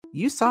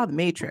You saw The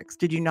Matrix,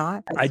 did you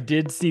not? I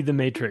did see The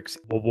Matrix.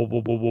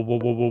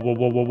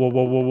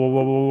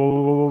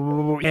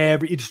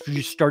 It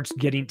just starts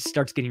getting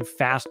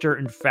faster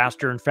and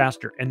faster and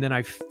faster. And then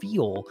I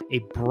feel a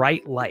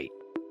bright light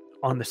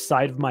on the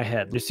side of my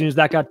head. As soon as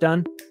that got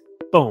done,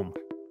 boom,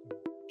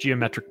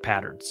 geometric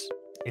patterns.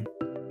 And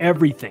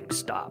everything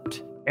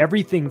stopped.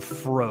 Everything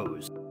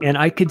froze. And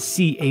I could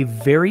see a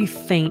very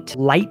faint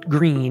light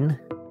green,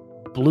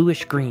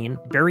 bluish green,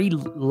 very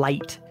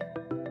light,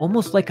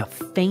 almost like a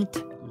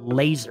faint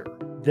laser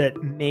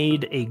that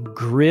made a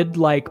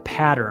grid-like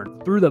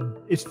pattern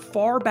through as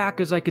far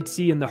back as I could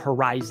see in the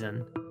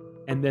horizon,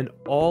 and then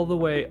all the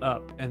way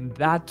up. And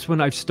that's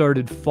when I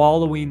started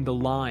following the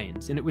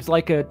lines. And it was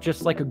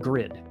just like a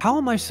grid. How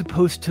am I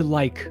supposed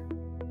to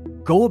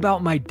go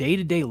about my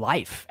day-to-day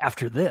life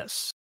after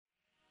this?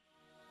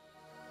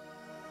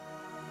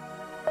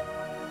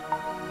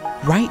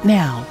 Right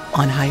now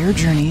on Higher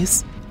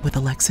Journeys with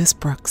Alexis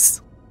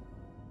Brooks.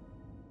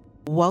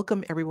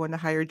 Welcome everyone to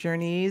Higher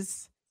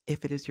Journeys.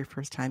 If it is your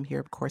first time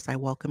here, of course, I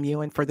welcome you.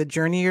 And for the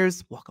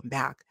journeyers, welcome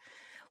back.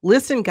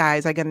 Listen,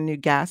 guys, I got a new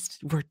guest.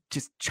 We're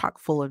just chock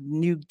full of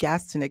new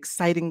guests and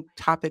exciting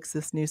topics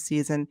this new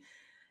season.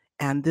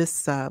 And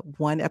this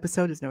one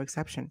episode is no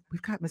exception.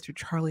 We've got Mr.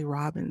 Charlie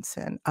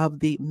Robinson of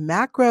the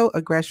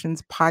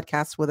Macroaggressions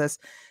podcast with us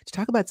to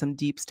talk about some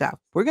deep stuff.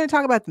 We're going to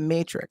talk about The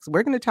Matrix.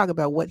 We're going to talk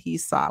about what he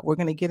saw. We're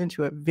going to get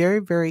into it very,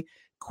 very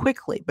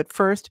quickly. But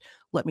first,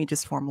 let me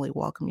just formally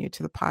welcome you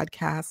to the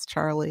podcast,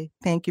 Charlie.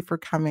 Thank you for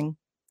coming.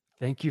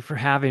 Thank you for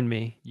having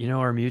me. You know,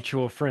 our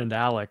mutual friend,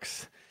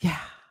 Alex. Yeah.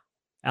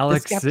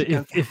 Alex,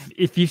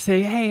 if you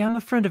say, hey, I'm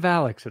a friend of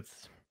Alex,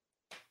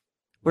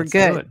 we're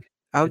good.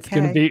 Okay. It's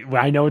going to be,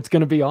 I know it's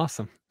going to be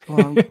awesome.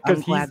 Well,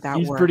 I'm glad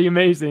he's pretty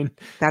amazing.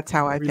 That's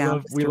how I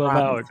found we love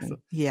Alex.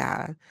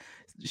 Yeah.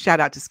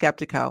 Shout out to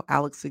Skeptico,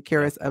 Alex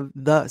Securis of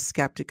The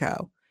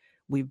Skeptico.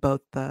 We've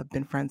both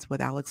been friends with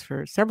Alex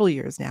for several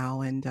years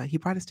now, and he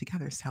brought us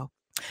together. So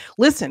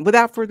listen,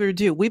 without further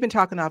ado, we've been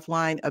talking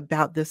offline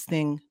about this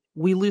thing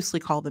we loosely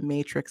call the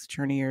Matrix,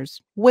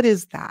 journeyers. What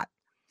is that?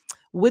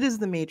 What is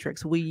the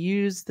Matrix? We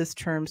use this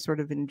term sort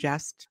of in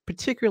jest,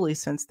 particularly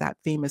since that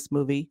famous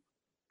movie,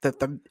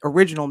 the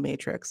original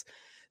Matrix.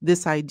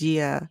 This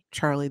idea,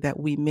 Charlie, that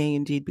we may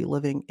indeed be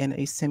living in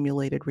a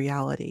simulated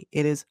reality.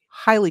 It is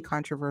highly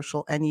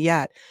controversial, and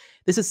yet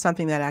this is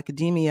something that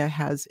academia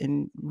has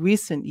in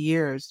recent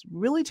years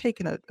really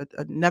taken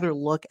another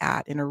look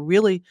at and are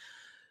really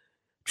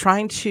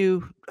trying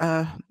to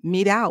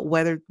mete out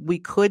whether we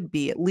could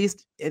be, at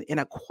least in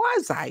a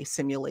quasi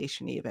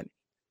simulation even.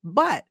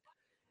 But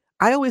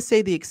I always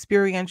say the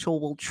experiential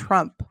will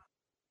trump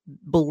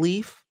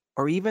belief,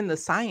 or even the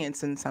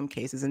science in some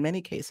cases, in many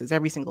cases,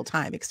 every single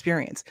time,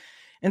 experience.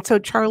 And so,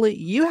 Charlie,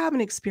 you have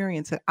an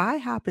experience that I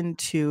happened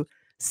to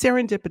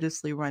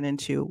serendipitously run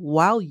into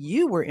while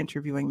you were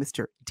interviewing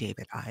Mr.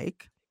 David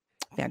Icke.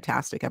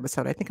 Fantastic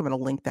episode. I think I'm going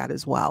to link that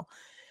as well,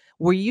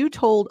 where you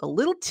told a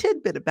little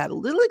tidbit about a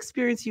little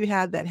experience you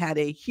had that had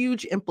a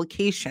huge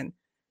implication.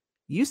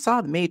 You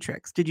saw The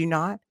Matrix, did you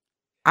not?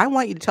 I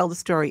want you to tell the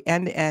story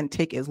end to end,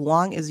 take as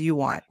long as you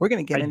want. We're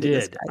going to get into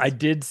this, guys. I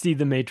did see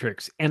The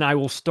Matrix, and I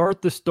will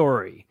start the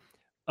story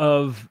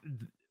of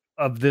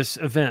this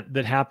event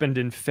that happened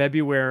in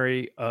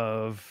February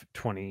of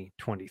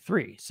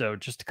 2023. So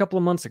just a couple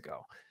of months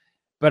ago.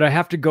 But I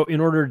have to go,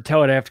 in order to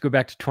tell it, I have to go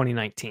back to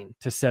 2019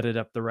 to set it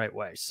up the right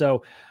way.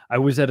 So I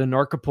was at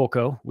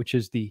Anarchapulco, which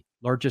is the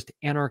largest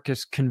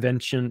anarchist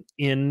convention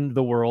in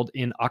the world,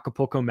 in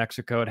Acapulco,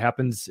 Mexico. It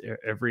happens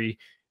every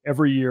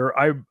year.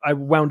 I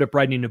wound up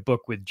writing a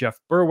book with Jeff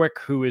Berwick,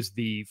 who is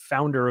the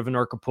founder of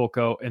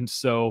Anarchapulco. And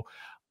so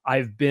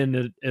I've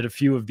been at a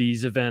few of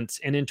these events.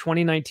 And in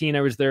 2019,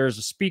 I was there as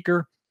a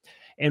speaker.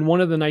 And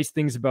one of the nice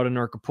things about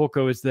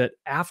Anarchapulco is that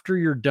after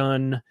you're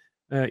done,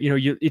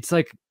 it's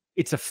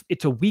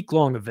a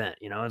week-long event.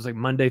 It's like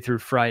Monday through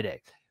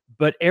Friday.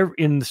 But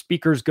the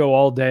speakers go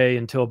all day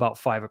until about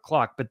 5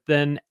 o'clock. But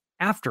then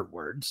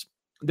afterwards,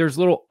 there's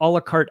little a la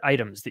carte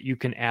items that you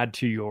can add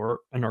to your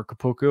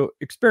Anarchapulco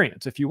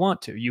experience if you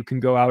want to. You can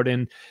go out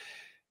and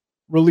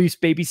release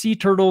baby sea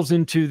turtles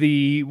into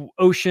the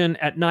ocean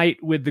at night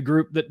with the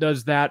group that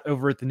does that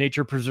over at the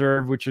Nature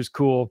Preserve, which is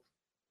cool.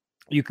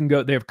 You can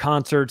go, they have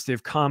concerts, they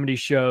have comedy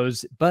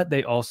shows, but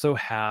they also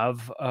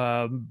have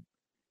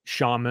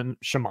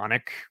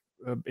shamanic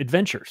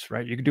adventures,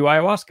 right? You can do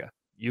ayahuasca.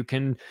 You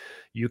can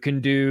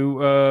do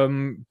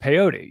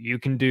peyote. You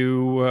can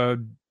do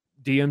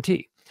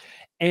DMT.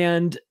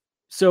 And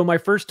so my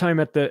first time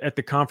at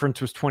the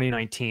conference was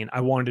 2019.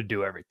 I wanted to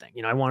do everything.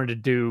 I wanted to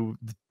do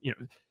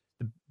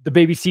the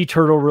baby sea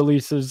turtle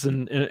releases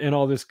and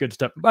all this good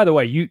stuff. By the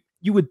way, you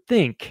would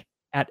think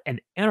at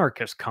an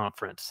anarchist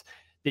conference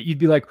that you'd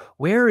be like,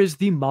 where is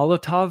the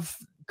Molotov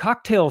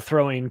cocktail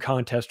throwing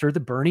contest or the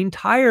burning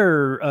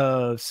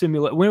tire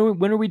simulate?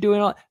 When are we doing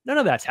all? None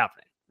of that's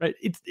happening, right?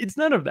 It's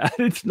none of that.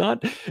 It's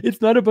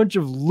not a bunch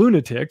of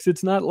lunatics.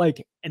 It's not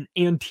like an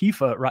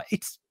Antifa, right?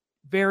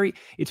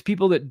 It's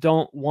people that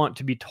don't want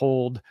to be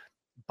told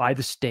by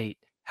the state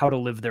how to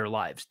live their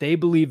lives. They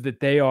believe that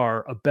they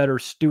are a better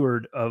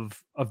steward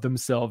of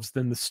themselves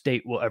than the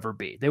state will ever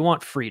be. They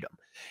want freedom.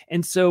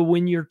 And so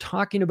when you're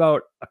talking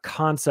about a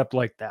concept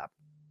like that,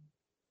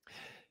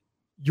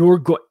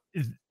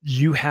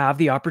 you have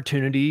the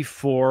opportunity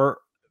for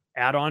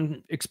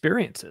add-on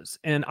experiences.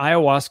 And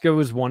ayahuasca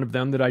was one of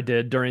them that I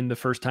did during the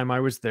first time I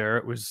was there.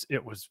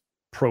 It was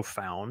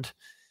profound.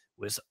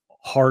 It was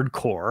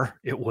hardcore.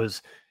 It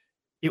was,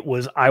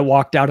 I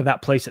walked out of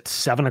that place at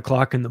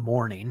 7:00 in the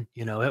morning.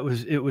 You know,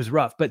 it was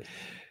rough, but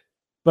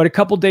a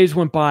couple days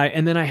went by,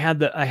 and then I had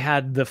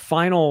the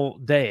final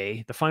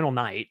day, the final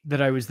night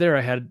that I was there,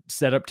 I had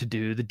set up to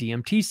do the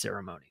DMT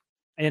ceremony.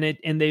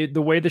 And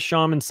the way the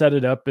shaman set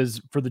it up is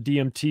for the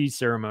DMT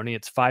ceremony,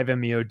 it's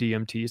 5-MeO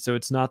DMT. So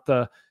it's not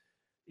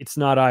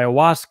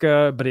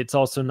ayahuasca, but it's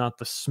also not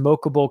the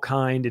smokable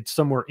kind. It's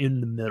somewhere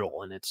in the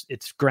middle, and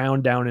it's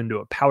ground down into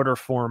a powder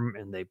form,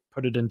 and they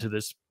put it into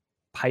this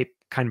pipe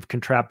kind of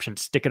contraption,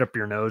 stick it up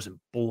your nose and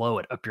blow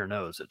it up your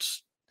nose.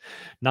 It's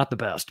not the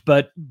best,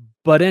 but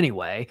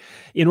anyway,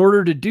 in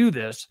order to do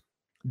this,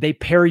 they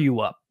pair you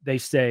up. They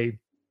say,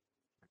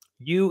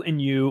 you and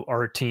you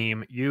are a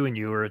team. You and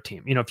you are a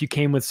team. You know, if you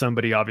came with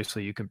somebody,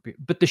 obviously you can be,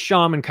 but the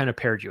shaman kind of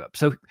paired you up.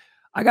 So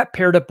I got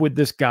paired up with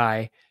this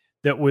guy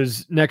that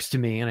was next to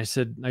me, and I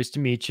said, "Nice to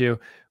meet you.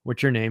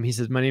 What's your name?" He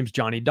says, "My name's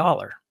Johnny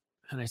Dollar."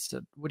 And I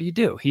said, "What do you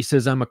do?" He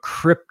says, I'm a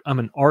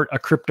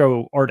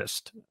crypto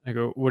artist. I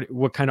go,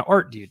 what kind of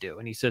art do you do?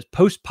 And he says,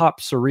 post-pop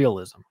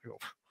surrealism. I go,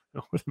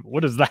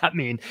 what does that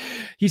mean?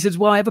 He says,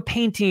 well, I have a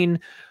painting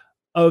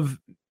of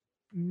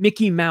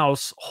Mickey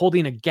Mouse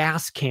holding a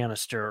gas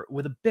canister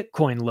with a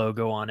Bitcoin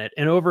logo on it.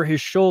 And over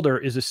his shoulder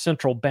is a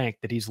central bank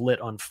that he's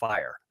lit on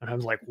fire. And I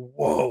was like,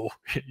 whoa,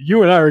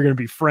 you and I are going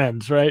to be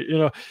friends, right? You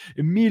know,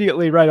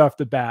 immediately right off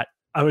the bat,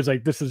 I was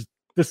like,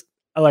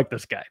 I like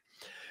this guy.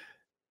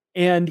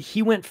 And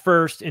he went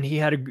first, and he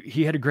had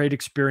a great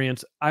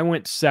experience. I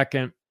went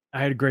second. I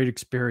had a great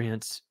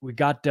experience. We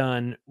got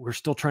done. We're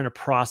still trying to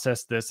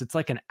process this. It's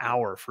like an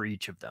hour for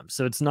each of them.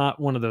 So it's not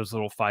one of those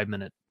little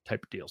 5-minute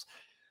type of deals.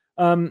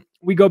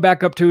 We go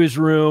back up to his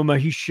room.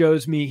 He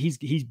shows me,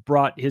 he's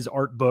brought his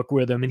art book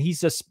with him, and he's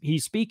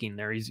speaking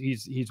there.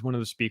 He's one of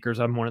the speakers.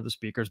 I'm one of the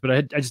speakers, but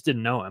I just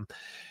didn't know him.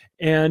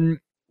 And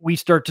we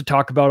start to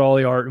talk about all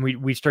the art, and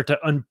we start to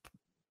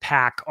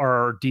unpack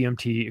our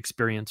DMT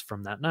experience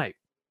from that night.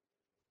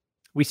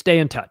 We stay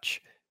in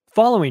touch.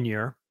 Following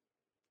year,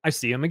 I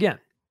see him again.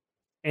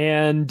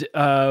 And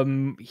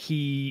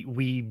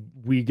we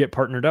get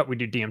partnered up. We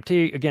do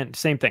DMT again,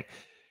 same thing.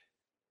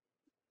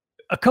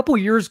 A couple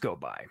years go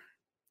by.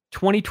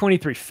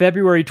 2023,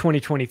 February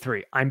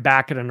 2023. I'm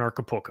back at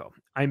Acapulco.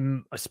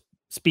 I'm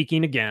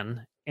speaking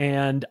again,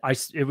 and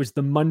it was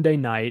the Monday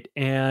night,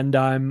 and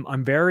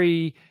I'm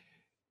very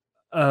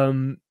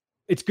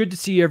it's good to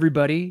see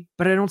everybody,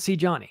 but I don't see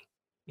Johnny.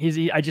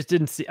 I just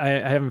didn't see.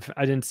 I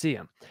didn't see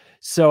him.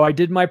 So I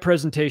did my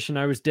presentation.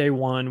 I was day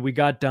one. We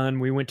got done.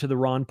 We went to the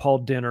Ron Paul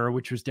dinner,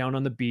 which was down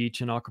on the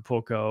beach in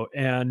Acapulco.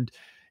 And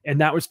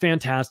that was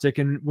fantastic.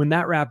 And when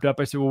that wrapped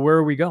up, I said, well, where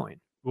are we going?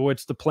 Well,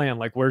 what's the plan?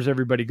 Like, where's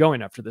everybody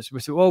going after this? We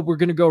said, well, we're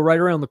going to go right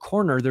around the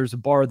corner. There's a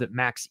bar that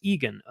Max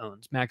Egan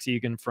owns. Max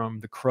Egan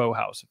from the Crow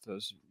House, if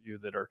those of you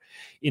that are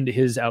into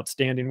his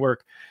outstanding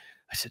work.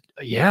 I said,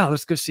 yeah,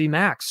 let's go see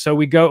Max.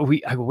 So I go,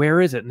 where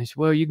is it? And he said,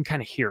 well, you can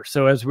kind of hear.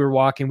 So as we're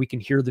walking, we can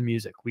hear the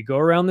music. We go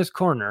around this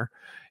corner,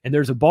 and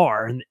there's a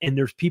bar, and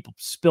there's people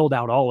spilled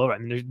out all over. I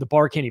mean, the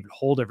bar can't even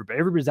hold everybody.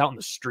 Everybody's out in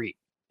the street,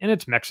 and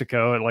it's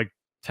Mexico at like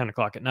 10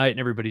 o'clock at night, and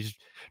everybody's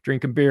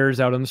drinking beers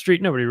out on the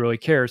street. Nobody really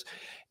cares.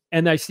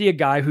 And I see a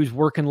guy who's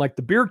working like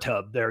the beer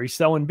tub there. He's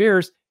selling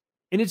beers,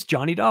 and it's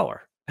Johnny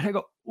Dollar. And I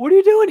go, what are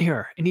you doing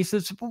here? And he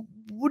says, well,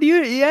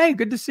 yeah,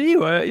 good to see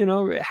you.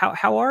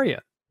 How are you?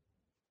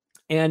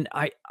 And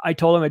I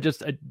told him I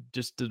just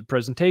did a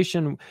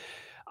presentation.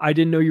 I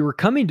didn't know you were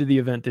coming to the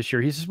event this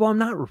year. He says, well, I'm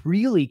not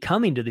really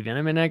coming to the event.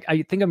 I mean, I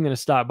think I'm going to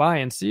stop by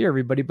and see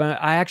everybody, but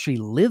I actually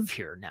live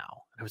here now.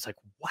 I was like,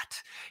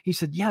 what? He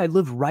said, yeah, I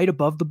live right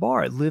above the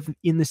bar. I live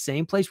in the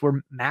same place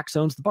where Max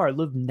owns the bar. I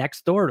live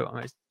next door to him.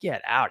 I said,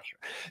 get out of here.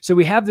 So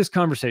we have this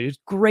conversation. It's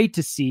great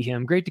to see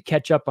him, great to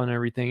catch up on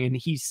everything. And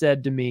he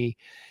said to me,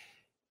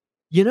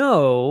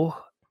 there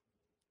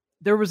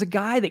was a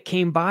guy that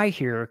came by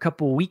here a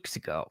couple of weeks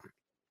ago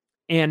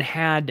and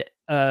had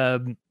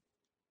vape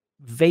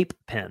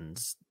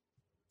pens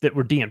that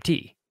were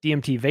DMT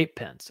vape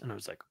pens. And I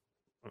was like,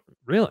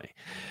 really?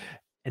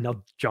 And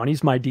now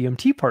Johnny's my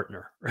DMT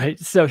partner, right?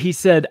 So he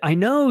said, I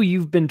know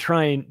you've been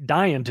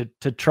dying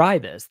to try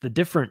this, the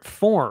different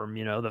form,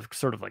 the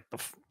sort of like the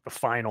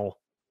final,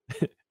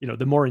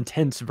 the more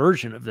intense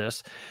version of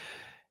this.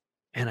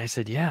 And I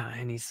said, yeah.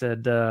 And he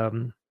said,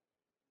 I'll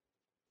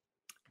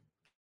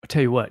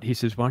tell you what, he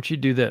says, why don't you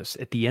do this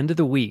at the end of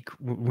the week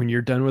when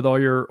you're done with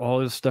all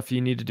the stuff you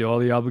need to do, all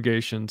the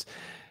obligations,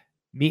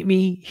 meet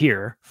me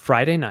here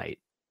Friday night,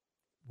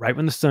 right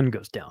when the sun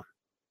goes down.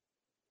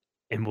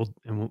 And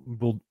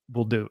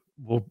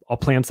I'll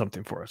plan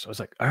something for us. I was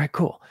like, all right,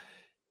 cool.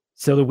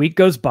 So the week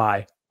goes by.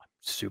 I'm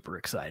super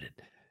excited.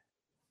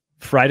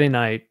 Friday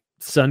night,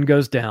 sun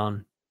goes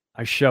down.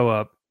 I show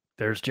up.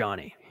 There's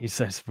Johnny. He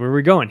says, "Where are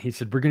we going?" He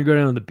said, "We're going to go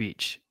down to the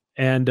beach."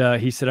 And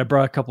he said, "I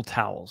brought a couple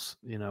towels.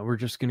 We're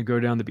just going to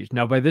go down the beach."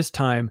 Now, by this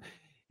time,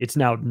 it's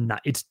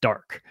it's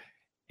dark,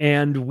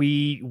 and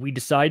we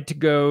decide to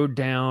go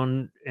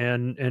down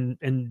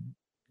and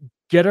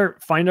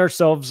find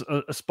ourselves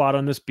a spot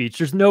on this beach.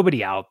 There's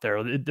nobody out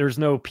there. There's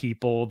no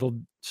people.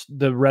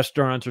 The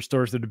restaurants or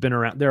stores that have been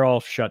around, they're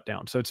all shut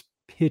down. So it's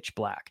pitch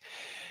black.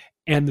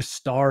 And the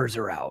stars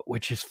are out,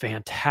 which is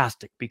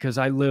fantastic because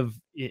I live,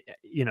 in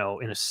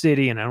a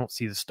city and I don't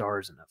see the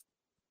stars enough.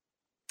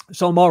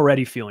 So I'm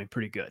already feeling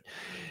pretty good.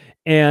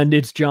 And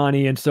it's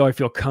Johnny. And so I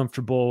feel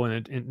comfortable.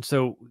 And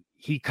so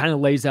he kind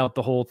of lays out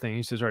the whole thing.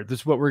 He says, "All right,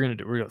 this is what we're going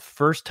to do. We're going to,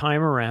 first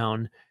time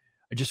around,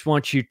 I just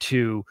want you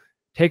to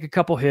take a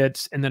couple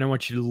hits, and then I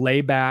want you to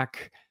lay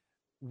back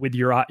with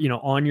your,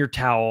 on your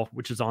towel,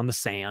 which is on the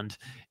sand,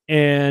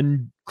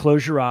 and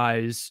close your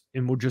eyes,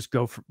 and we'll just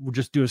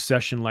do a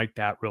session like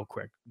that real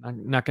quick.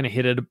 I'm not going to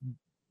hit it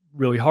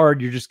really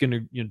hard. You're just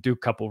going to, do a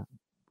couple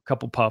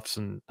puffs,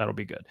 and that'll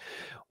be good."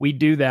 We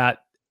do that.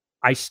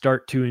 I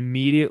start to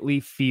immediately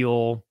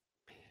feel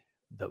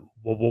the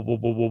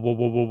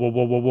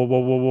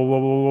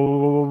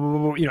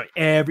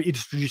it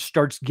just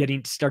starts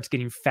getting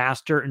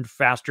faster and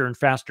faster and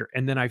faster,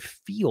 and then I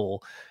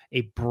feel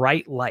a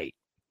bright light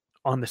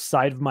on the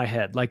side of my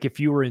head, like if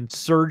you were in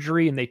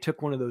surgery and they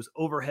took one of those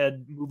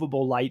overhead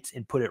movable lights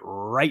and put it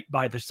right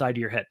by the side of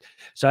your head.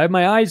 So I have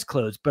my eyes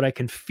closed, but I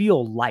can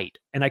feel light,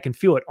 and I can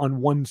feel it on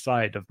one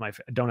side of my.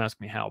 Don't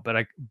ask me how, but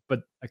I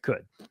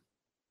could,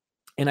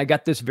 and I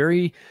got this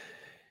very,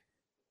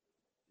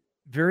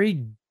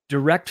 very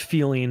direct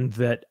feeling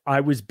that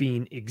I was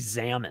being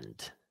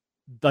examined.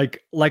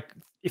 Like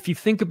if you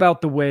think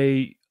about the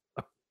way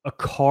a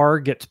car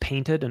gets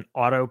painted, an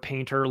auto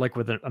painter, like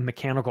with a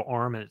mechanical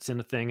arm, and it's in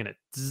a thing, and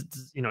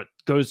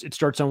it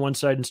starts on one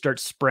side and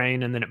starts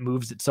spraying, and then it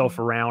moves itself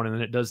around, and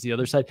then it does the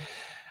other side.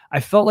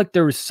 I felt like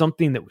there was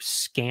something that was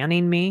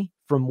scanning me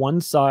from one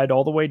side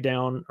all the way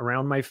down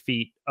around my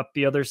feet, up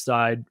the other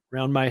side,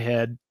 around my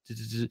head.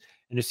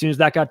 And as soon as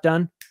that got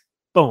done,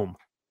 boom,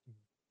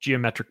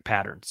 geometric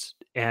patterns.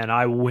 And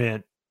I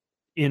went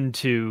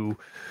into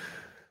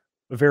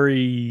a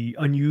very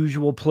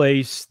unusual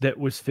place that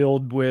was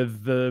filled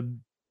with the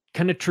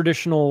kind of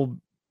traditional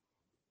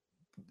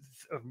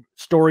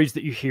stories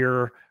that you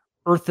hear: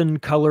 earthen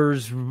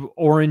colors,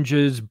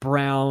 oranges,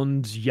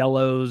 browns,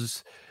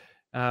 yellows,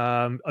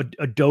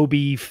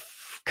 adobe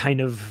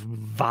kind of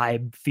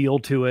vibe feel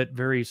to it,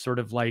 very sort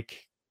of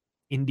like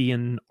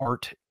Indian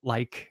art,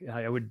 like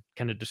I would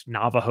kind of just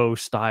Navajo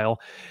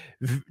style,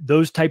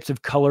 those types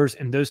of colors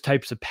and those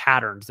types of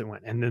patterns that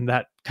went, and then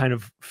that kind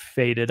of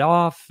faded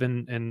off,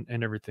 and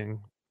everything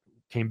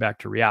came back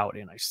to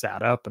reality. And I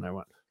sat up and I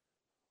went,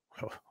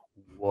 "Oh,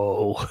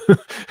 whoa,"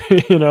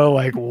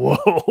 like,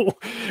 "Whoa,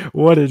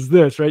 what is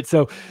this?" Right.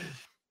 So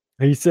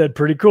he said,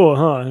 "Pretty cool,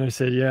 huh?" And I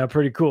said, "Yeah,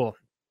 pretty cool."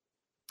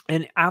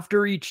 And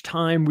after each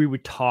time we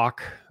would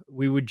talk,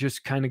 we would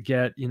just kind of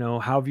get, "How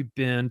have you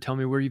been? Tell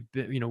me where you've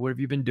been, what have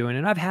you been doing?"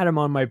 And I've had him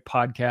on my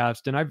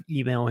podcast, and I've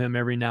emailed him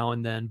every now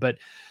and then, but,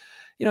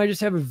 I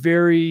just have a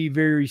very,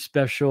 very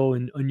special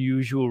and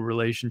unusual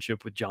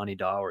relationship with Johnny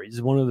Dower.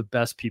 He's one of the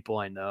best people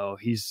I know.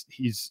 He's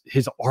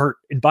his art.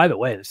 And by the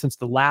way, since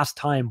the last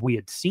time we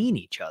had seen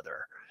each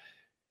other,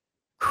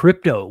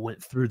 crypto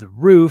went through the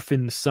roof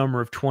in the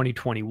summer of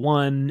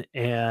 2021.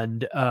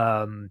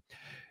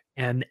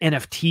 And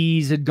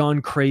NFTs had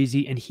gone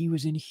crazy, and he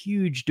was in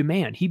huge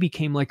demand. He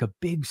became like a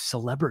big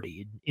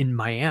celebrity in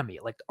Miami,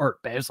 like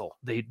Art Basel.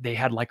 They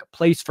had like a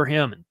place for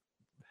him, and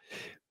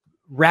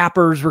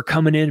rappers were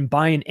coming in and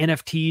buying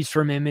NFTs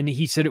from him. And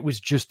he said it was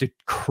just a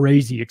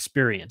crazy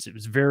experience. It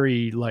was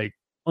very like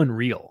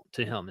unreal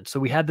to him. And so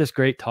we had this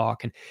great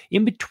talk, and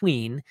in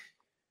between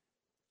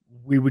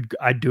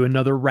I'd do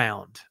another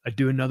round. I'd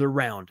do another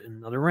round and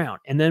another round.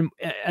 And then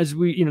as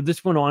we,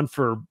 this went on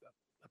for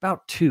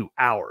about 2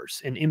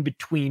 hours, and in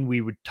between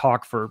we would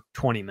talk for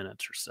 20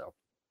 minutes or so.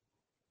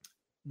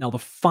 Now, the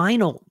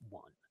final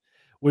one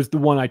was the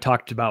one I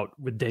talked about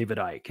with David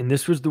Icke. And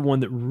this was the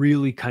one that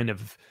really kind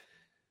of,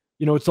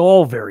 it's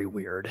all very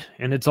weird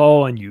and it's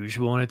all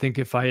unusual. And I think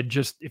if it had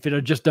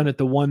just done it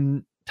the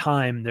one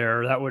time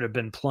there, that would have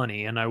been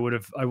plenty. And I would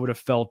have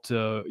felt,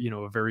 a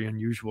very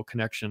unusual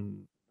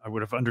connection. I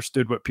would have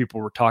understood what people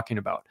were talking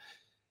about.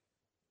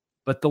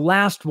 But the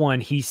last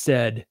one, he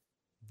said,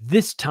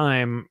 this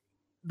time,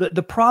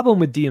 the problem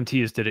with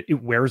DMT is that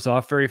it wears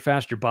off very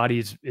fast. Your body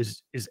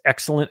is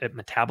excellent at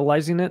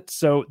metabolizing it.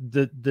 So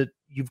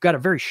you've got a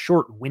very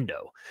short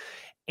window,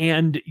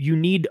 and you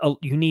need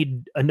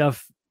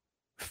enough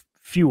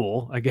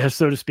fuel, I guess,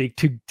 so to speak,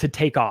 to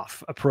take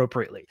off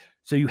appropriately.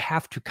 So you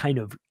have to kind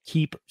of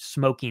keep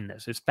smoking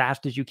this as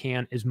fast as you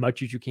can, as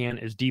much as you can,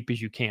 as deep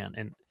as you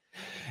can.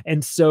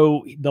 And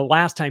so the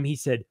last time he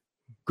said,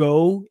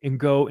 go and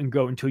go and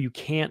go until you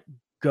can't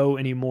go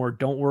anymore.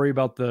 Don't worry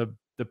about the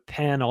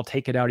pen. I'll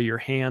take it out of your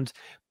hands.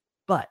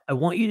 But I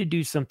want you to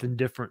do something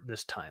different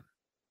this time.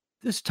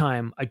 This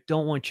time, I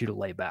don't want you to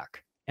lay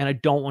back, and I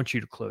don't want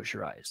you to close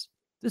your eyes.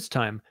 This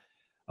time,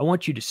 I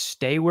want you to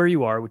stay where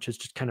you are, which is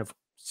just kind of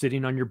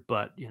sitting on your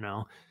butt, you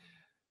know.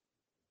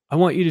 I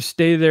want you to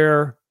stay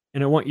there,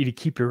 and I want you to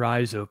keep your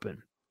eyes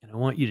open, and I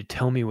want you to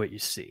tell me what you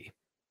see.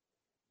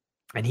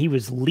 And he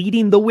was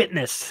leading the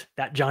witness,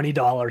 that Johnny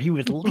Dollar. He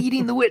was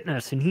leading the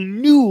witness, and he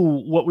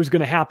knew what was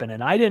going to happen,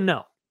 and I didn't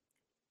know.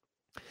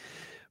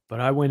 But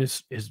I went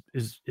as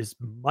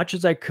much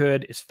as I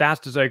could, as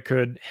fast as I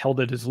could, held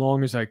it as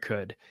long as I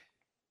could.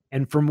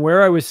 And from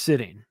where I was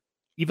sitting,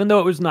 even though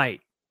it was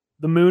night,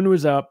 the moon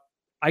was up,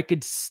 I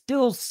could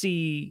still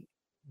see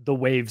the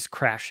waves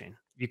crashing.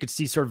 You could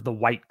see sort of the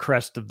white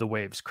crest of the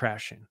waves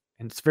crashing.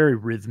 And it's very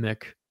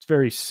rhythmic. It's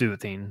very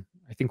soothing.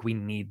 I think we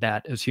need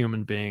that as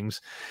human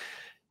beings.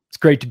 It's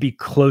great to be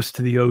close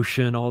to the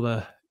ocean, all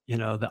the, you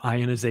know, the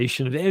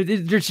ionization.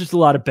 There's just a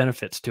lot of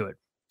benefits to it.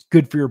 It's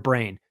good for your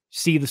brain.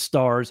 See the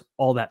stars,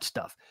 all that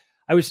stuff.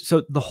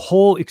 So the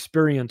whole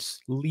experience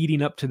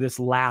leading up to this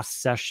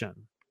last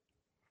session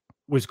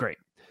was great.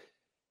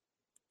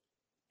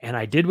 And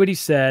I did what he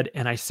said,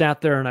 and I sat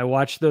there and I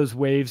watched those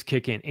waves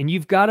kick in. And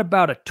you've got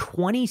about a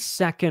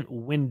 20-second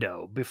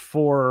window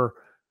before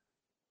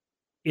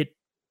it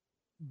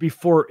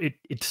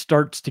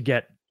starts to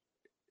get,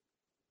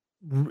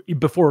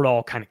 before it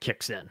all kind of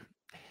kicks in.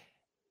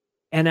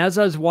 And as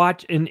I was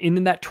watching,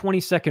 in that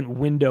 20-second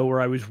window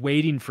where I was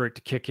waiting for it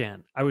to kick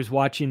in, I was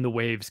watching the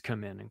waves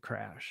come in and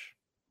crash.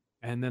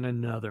 And then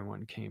another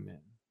one came in.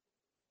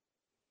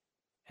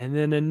 And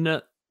then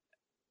another,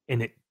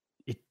 and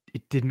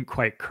it didn't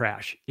quite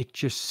crash. It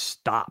just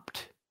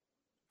stopped.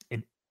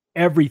 And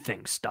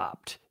everything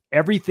stopped.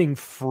 Everything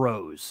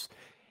froze.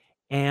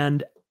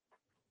 And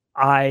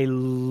I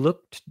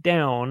looked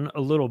down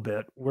a little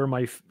bit where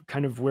my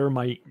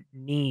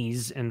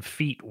knees and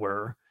feet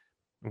were,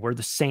 where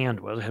the sand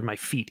was. I had my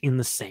feet in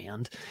the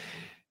sand,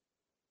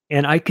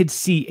 and I could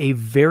see a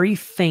very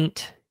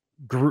faint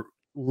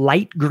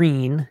light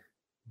green,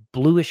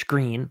 bluish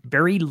green,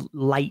 very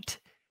light,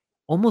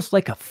 almost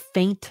like a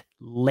faint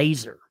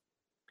laser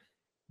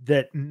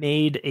that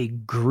made a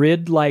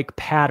grid-like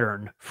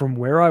pattern from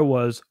where I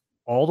was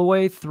all the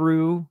way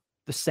through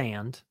the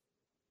sand,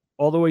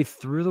 all the way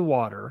through the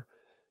water,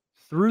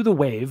 through the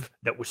wave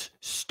that was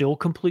still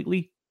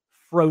completely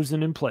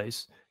frozen in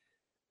place,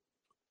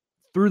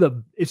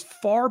 through as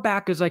far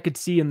back as I could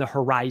see in the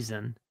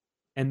horizon,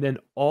 and then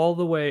all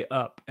the way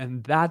up.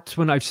 And that's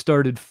when I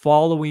started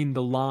following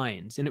the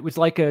lines. And it was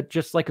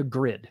just like a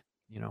grid,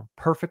 you know,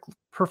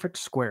 perfect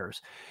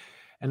squares.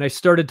 And I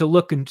started to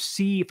look and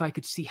see if I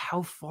could see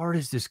how far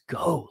does this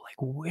go? Like,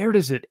 where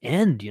does it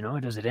end? You know,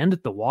 does it end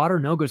at the water?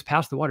 No, it goes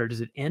past the water. Does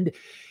it end?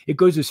 It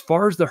goes as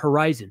far as the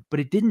horizon, but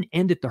it didn't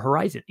end at the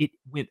horizon. It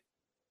went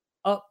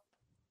up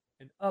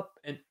and up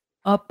and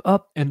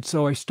up. And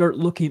so I start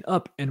looking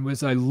up, and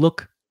as I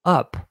look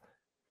up,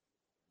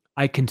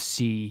 I can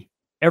see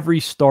every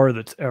star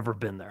that's ever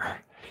been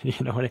there. You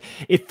know,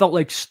 it felt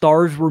like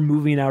stars were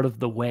moving out of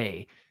the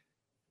way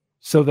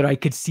so that I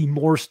could see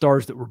more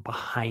stars that were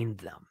behind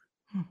them.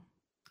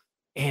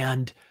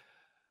 And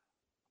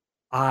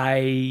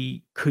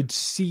I could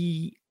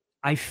see,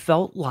 I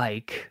felt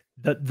like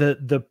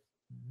the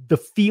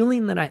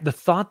feeling the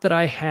thought that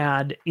I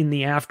had in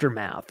the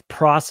aftermath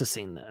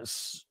processing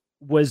this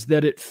was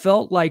that it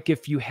felt like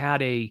if you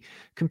had a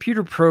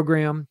computer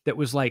program that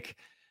was like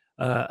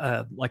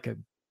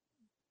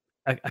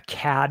a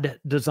CAD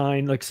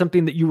design, like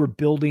something that you were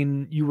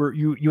building, you're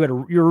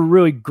a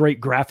really great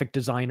graphic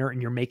designer,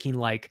 and you're making,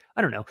 like,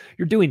 I don't know,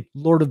 you're doing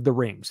Lord of the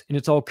Rings, and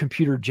it's all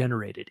computer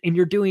generated, and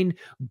you're doing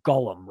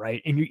Gollum,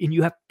 right? And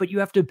you have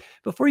to,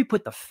 before you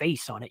put the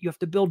face on it, you have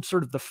to build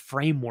sort of the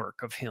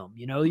framework of him,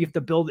 you know, you have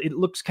to build, it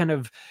looks kind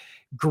of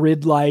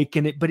grid-like,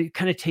 but it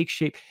kind of takes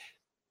shape.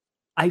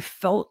 I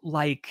felt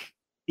like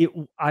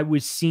I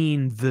was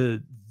seeing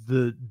the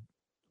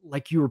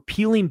like you were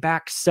peeling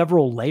back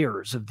several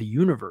layers of the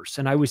universe,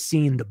 and I was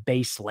seeing the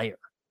base layer,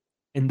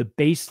 and the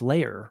base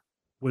layer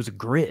was a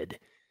grid.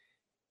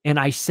 And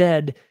I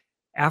said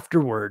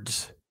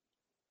afterwards,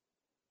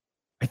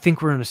 I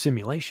think we're in a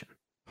simulation.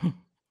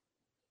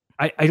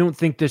 I don't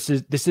think this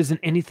isn't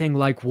anything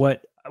like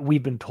what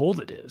we've been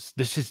told it is.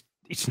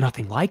 It's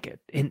nothing like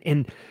it.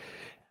 And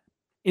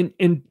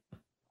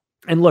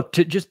look,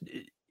 to just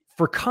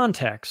for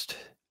context,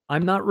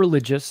 I'm not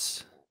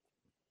religious.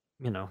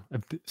 You know,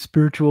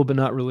 spiritual, but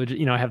not religious.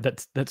 You know, I have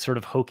that sort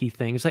of hokey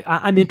thing. It's like,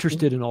 I'm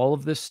interested in all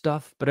of this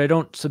stuff, but I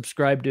don't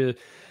subscribe to,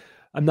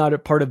 I'm not a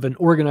part of an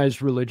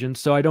organized religion.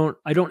 So I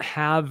don't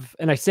have,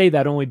 and I say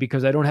that only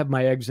because I don't have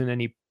my eggs in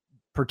any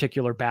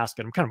particular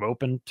basket. I'm kind of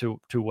open to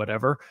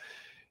whatever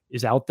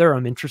is out there.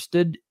 I'm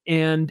interested.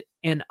 And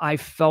I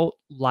felt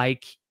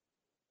like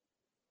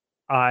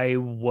I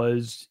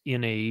was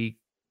in a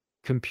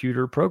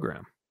computer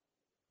program.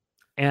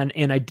 And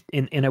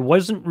I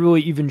wasn't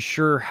really even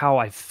sure how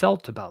I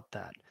felt about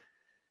that.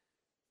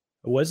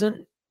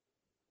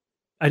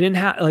 I didn't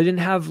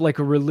have like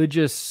a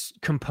religious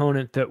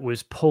component that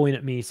was pulling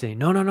at me saying,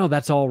 no,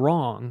 that's all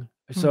wrong.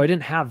 So I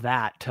didn't have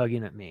that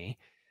tugging at me.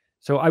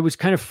 So I was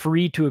kind of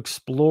free to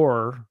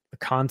explore the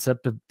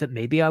concept of that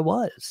maybe I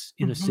was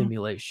in a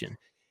simulation.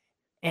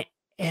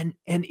 and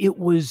it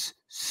was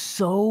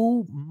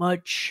so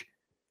much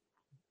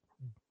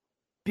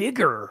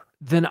bigger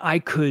than I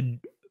could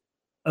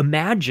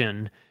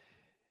imagine.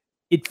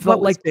 It felt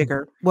What was like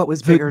bigger? What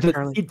was bigger,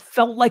 Charlie? it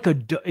felt like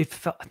it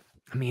felt.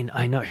 I mean,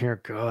 I know here,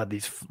 God,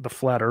 the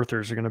flat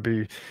earthers are going to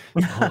be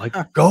like,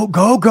 go,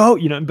 go, go,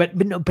 but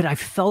no, but I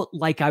felt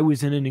like I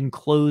was in an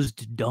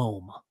enclosed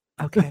dome.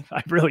 Okay.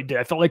 I really did.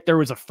 I felt like there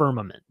was a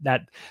firmament,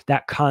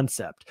 that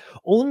concept,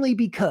 only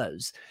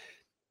because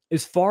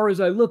as far as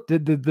I looked,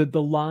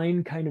 the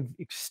line kind of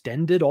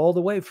extended all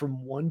the way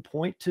from one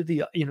point to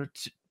the,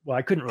 well,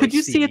 I couldn't really Could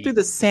you see it through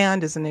the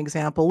sand as an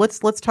example? Let's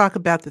talk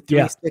about the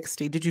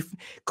 360.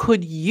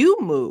 Could you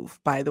move,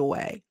 by the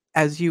way,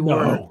 as you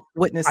were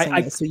witnessing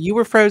this? So you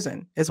were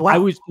frozen as well. I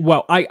was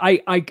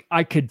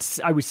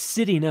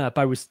sitting up.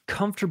 I was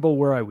comfortable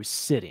where I was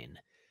sitting.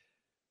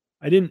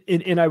 I didn't,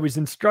 and I was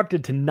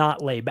instructed to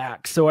not lay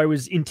back. So I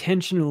was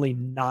intentionally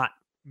not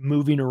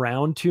moving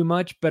around too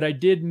much, but I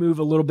did move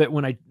a little bit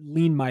when I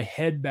leaned my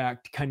head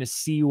back to kind of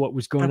see what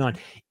was going on.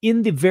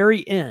 In the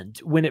very end,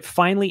 when it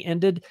finally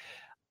ended,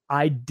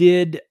 I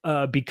did,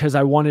 because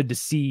I wanted to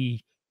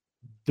see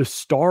the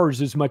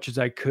stars as much as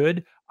I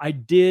could, I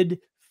did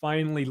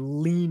finally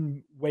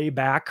lean way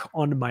back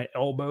onto my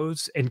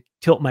elbows and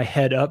tilt my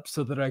head up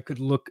so that I could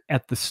look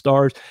at the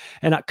stars.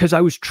 And because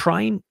I was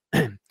trying,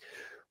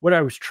 what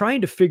I was trying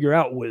to figure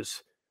out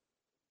was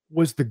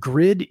the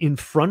grid in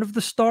front of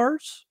the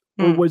stars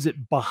or was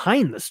it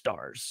behind the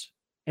stars?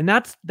 And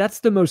that's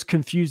the most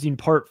confusing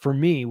part for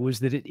me, was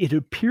that it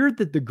appeared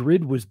that the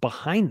grid was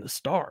behind the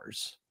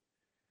stars.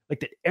 Like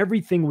that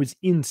everything was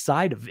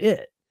inside of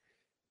it.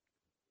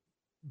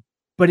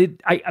 But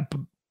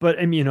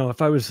I mean,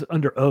 if I was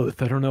under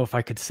oath, I don't know if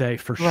I could say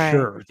for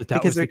sure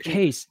that was the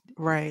case.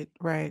 Right.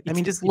 I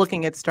mean, just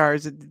looking at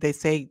stars, they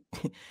say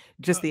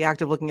just the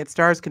act of looking at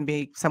stars can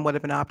be somewhat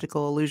of an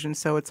optical illusion.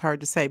 So it's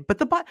hard to say.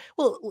 But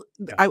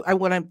I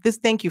want to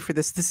thank you for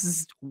this. This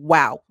is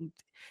wow.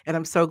 And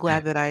I'm so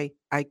glad that I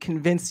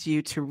convinced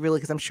you to really,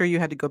 because I'm sure you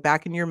had to go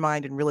back in your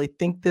mind and really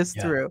think this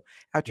through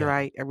after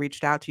I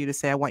reached out to you to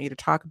say, I want you to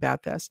talk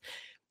about this.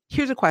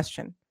 Here's a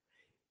question.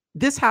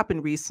 This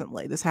happened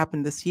recently. This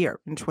happened this year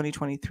in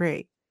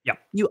 2023. Yeah.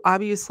 You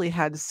obviously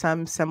had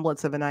some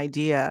semblance of an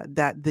idea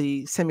that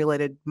the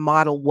simulated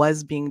model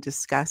was being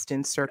discussed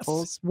in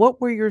circles. Yes.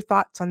 What were your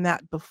thoughts on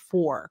that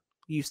before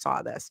you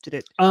saw this? Did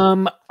it?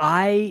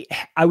 I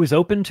was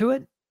open to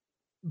it,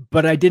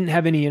 but I didn't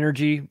have any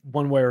energy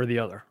one way or the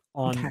other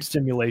on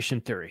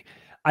simulation theory.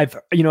 I've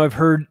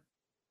heard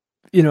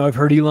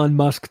Elon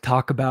Musk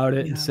talk about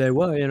it and say,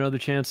 well, the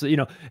chance,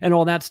 and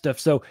all that stuff.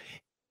 So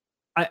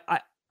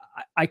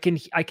I can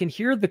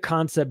hear the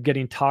concept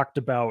getting talked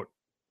about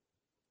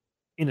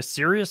in a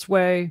serious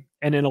way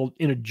and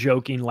in a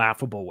joking,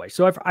 laughable way.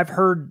 So I've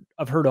heard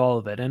all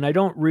of it, and I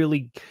don't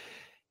really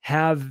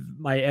have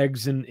my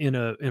eggs in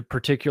a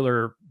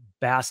particular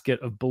basket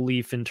of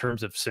belief in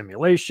terms of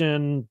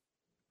simulation,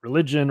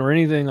 religion, or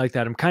anything like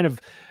that.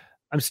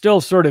 I'm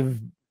still sort of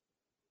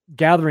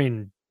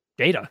gathering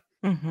data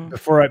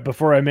before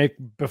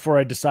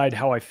I decide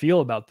how I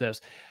feel about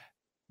this.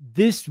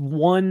 This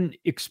one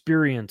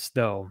experience,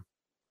 though,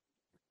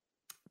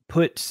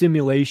 put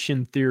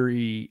simulation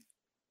theory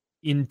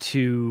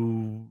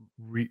into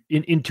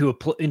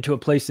a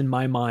place in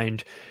my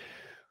mind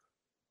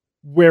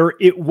where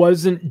it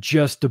wasn't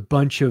just a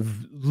bunch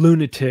of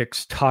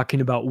lunatics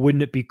talking about,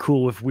 wouldn't it be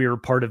cool if we were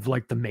part of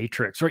like the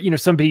Matrix, or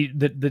somebody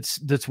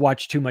that's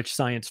watched too much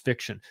science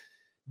fiction.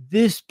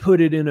 This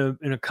put it in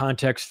a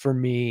context for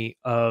me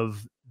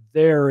of,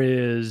 there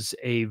is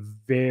a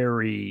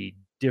very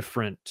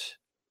different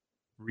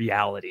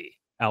reality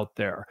out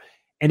there,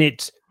 and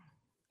it's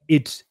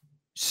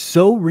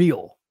so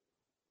real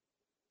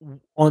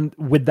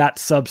with that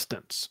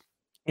substance,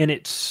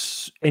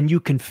 and you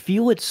can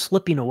feel it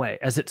slipping away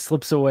as it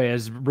slips away,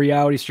 as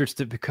reality starts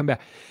to come back,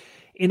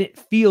 and it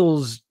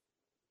feels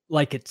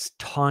like it's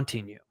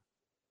taunting you,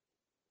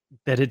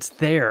 that it's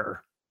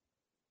there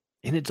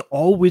and it's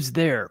always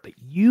there, but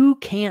you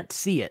can't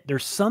see it.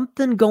 There's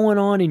something going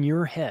on in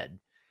your head.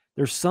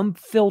 There's some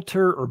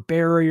filter or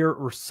barrier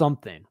or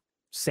something.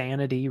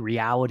 Sanity,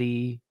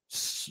 reality,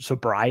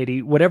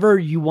 sobriety, whatever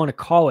you want to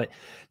call it.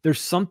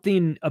 There's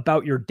something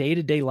about your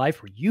day-to-day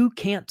life where you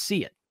can't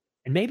see it.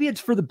 And maybe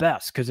it's for the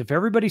best, because if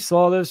everybody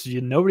saw this,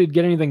 nobody'd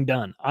get anything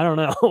done. I don't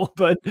know.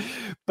 but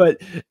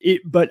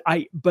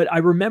I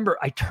remember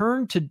I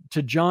turned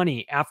to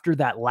Johnny after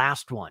that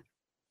last one,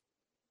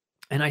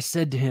 and I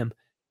said to him,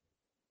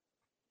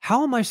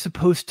 how am I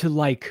supposed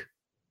to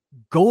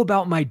go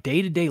about my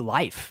day-to-day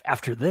life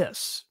after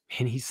this?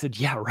 And he said,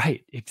 yeah,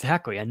 right.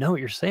 Exactly. I know what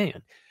you're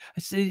saying. I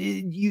said,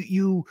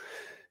 you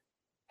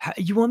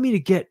want me to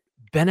get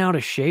bent out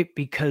of shape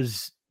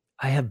because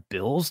I have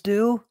bills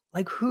due?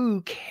 Like,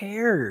 who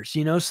cares?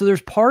 So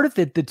there's part of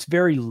it that's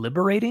very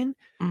liberating.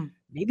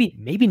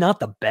 Maybe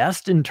not the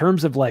best in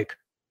terms of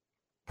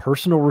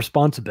personal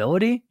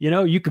responsibility.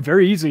 You could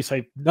very easily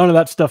say none of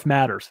that stuff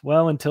matters.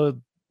 Well,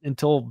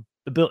 until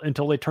the bill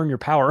until they turn your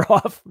power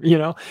off, you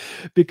know,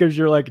 because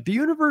you're like, the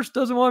universe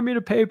doesn't want me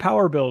to pay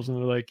power bills. And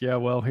they're like, yeah,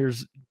 well,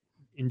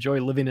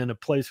 enjoy living in a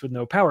place with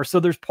no power. So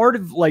there's part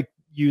of like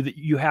you that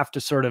you have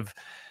to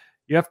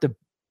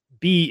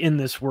be in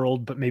this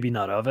world, but maybe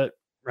not of it,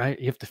 right?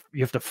 You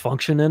have to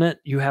function in it.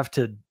 You have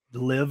to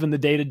live in the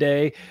day to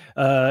day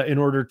in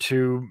order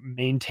to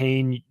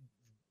maintain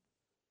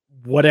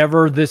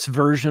whatever this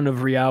version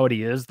of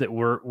reality is that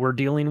we're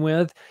dealing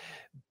with.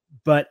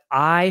 But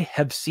I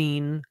have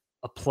seen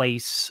a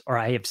place, or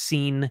I have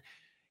seen,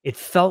 it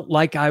felt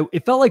like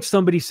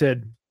somebody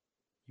said,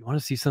 you want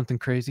to see something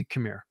crazy?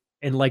 Come here.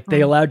 And like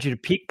they allowed you to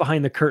peek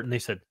behind the curtain. They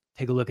said,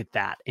 take a look at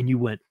that. And you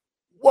went,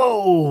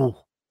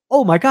 whoa,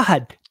 oh my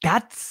God,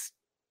 and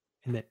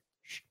then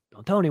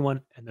don't tell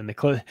anyone. And then they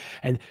close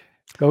and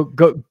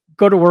go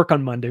to work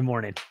on Monday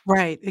morning.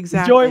 Right.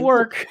 Exactly. Enjoy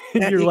work.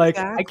 And you're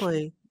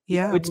exactly. like,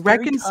 yeah. It's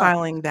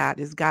reconciling that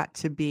has got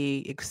to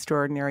be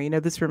extraordinary.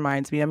 This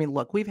reminds me, I mean,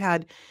 look, we've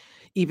had,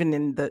 even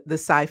in the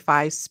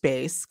sci-fi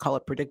space, call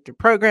it predictive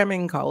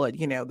programming, call it,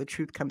 the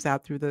truth comes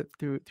out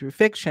through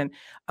fiction.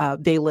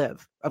 They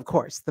Live, of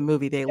course, the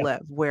movie They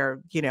Live,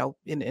 where,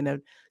 in a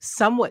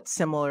somewhat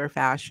similar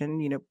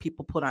fashion,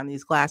 people put on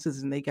these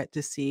glasses and they get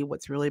to see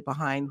what's really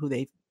behind who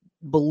they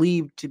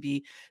believe to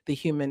be the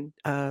human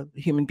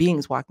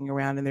beings walking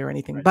around, and they're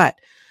anything but.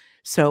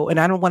 So, and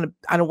I don't want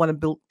to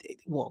build,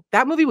 well,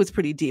 that movie was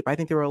pretty deep. I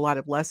think there were a lot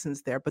of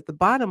lessons there, but the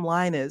bottom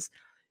line is,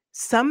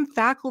 some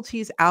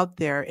faculties out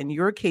there, in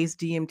your case,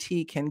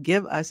 DMT, can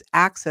give us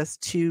access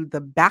to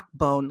the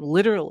backbone,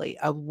 literally,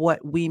 of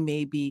what we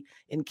may be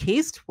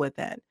encased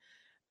within.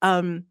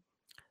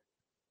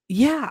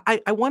 Yeah,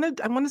 I want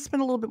to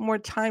spend a little bit more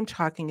time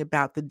talking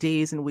about the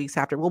days and weeks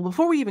after. Well,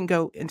 before we even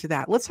go into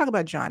that, let's talk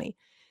about Johnny.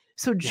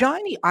 So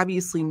Johnny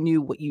obviously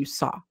knew what you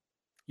saw.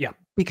 Yeah.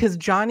 Because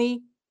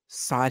Johnny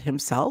saw it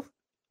himself.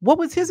 What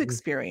was his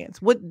experience?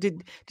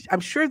 I'm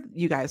sure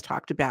you guys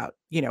talked about,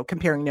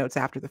 comparing notes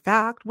after the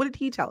fact. What did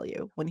he tell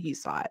you when he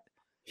saw it?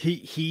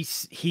 He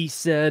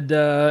said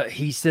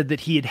that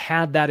he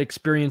had that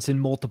experience in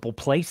multiple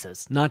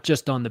places, not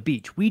just on the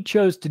beach. We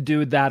chose to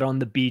do that on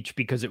the beach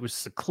because it was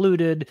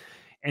secluded,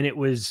 and it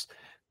was,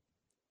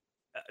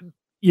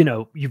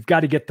 you've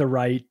got to get the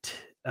right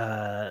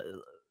vibe.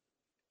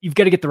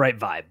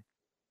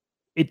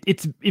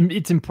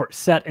 It's important,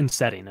 set and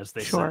setting, as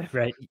they say,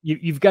 right?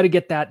 You've got to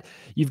get that.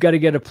 You've got to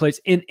get a place,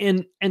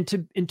 and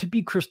to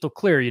be crystal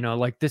clear,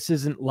 like, this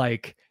isn't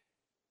like,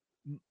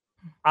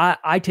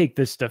 I take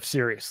this stuff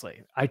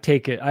seriously. I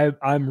take it.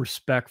 I'm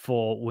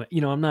respectful.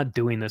 I'm not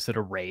doing this at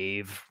a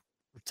rave,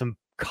 some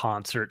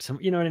concert,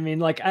 you know what I mean?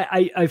 Like,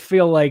 I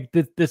feel like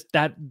this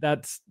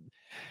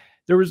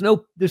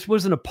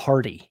wasn't a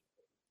party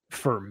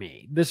for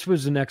me. This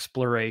was an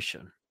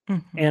exploration,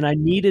 and I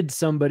needed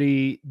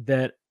somebody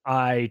that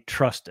I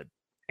trusted,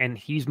 and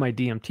he's my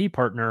DMT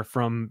partner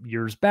from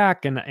years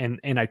back,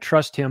 and I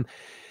trust him.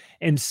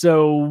 And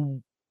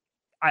so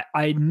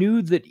I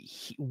knew that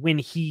when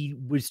he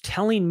was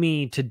telling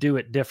me to do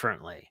it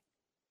differently,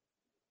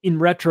 in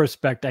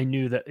retrospect, I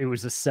knew that it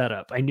was a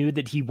setup. I knew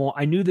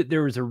that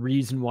there was a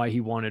reason why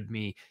he wanted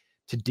me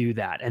to do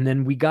that. And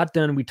then we got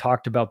done and we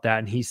talked about that,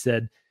 and he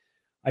said,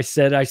 I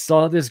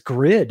saw this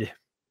grid.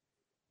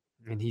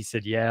 And he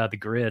said, yeah, the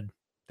grid.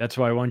 That's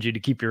why I wanted you to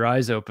keep your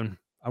eyes open.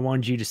 I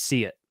wanted you to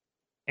see it,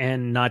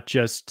 and not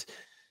just,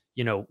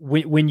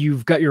 when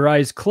you've got your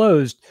eyes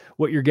closed,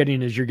 what you're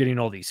getting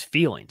all these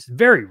feelings.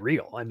 Very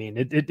real. I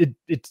mean,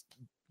 it's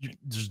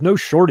there's no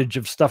shortage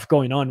of stuff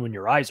going on when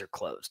your eyes are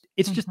closed.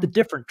 It's just a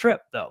different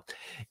trip, though.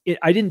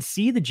 I didn't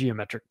see the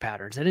geometric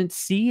patterns. I didn't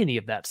see any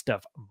of that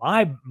stuff.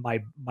 My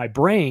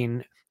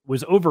brain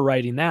was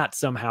overriding that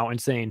somehow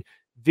and saying,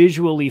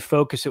 visually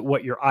focus at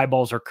what your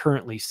eyeballs are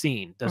currently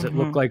seeing. Does it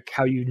look like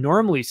how you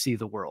normally see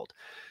the world?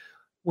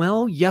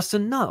 Well, yes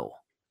and no.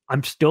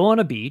 I'm still on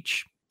a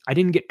beach. I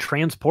didn't get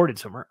transported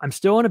somewhere. I'm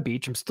still on a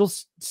beach. I'm still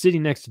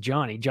sitting next to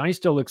Johnny. Johnny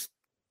still looks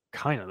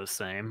kind of the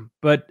same,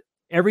 but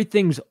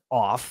everything's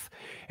off.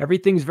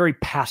 Everything's very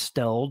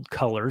pastel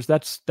colors.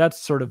 That's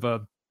sort of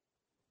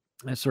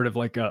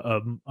like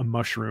a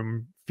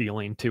mushroom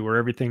feeling too, where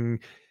everything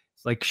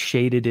is like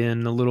shaded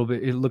in a little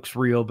bit. It looks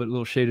real, but a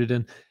little shaded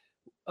in.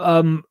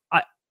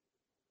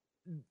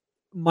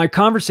 My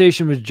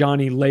conversation with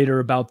Johnny later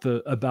about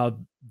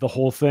the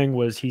whole thing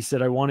was, he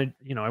said, I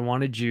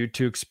wanted you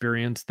to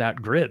experience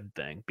that grid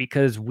thing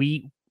because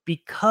we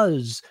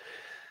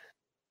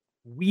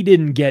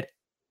didn't get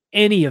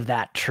any of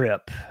that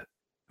trip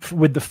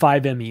with the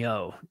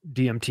 5-MeO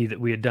DMT that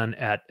we had done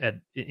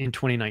in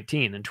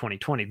 2019 and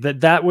 2020.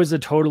 That was a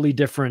totally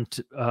different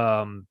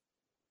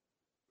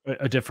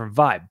a different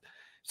vibe.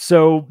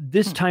 So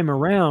this time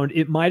around,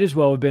 it might as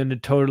well have been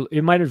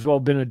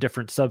a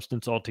different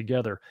substance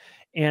altogether.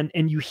 And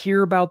you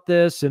hear about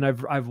this, and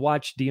I've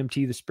watched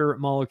DMT, the Spirit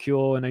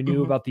Molecule, and I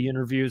knew about the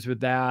interviews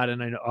with that.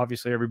 And I know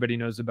obviously everybody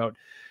knows about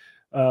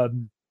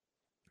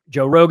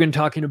Joe Rogan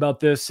talking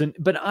about this,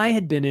 but I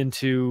had been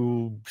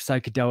into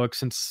psychedelics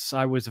since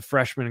I was a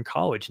freshman in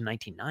college in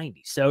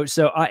 1990.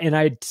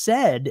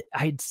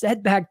 I had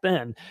said back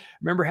then, I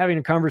remember having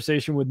a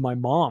conversation with my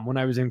mom when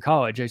I was in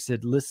college. I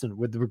said, listen,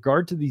 with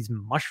regard to these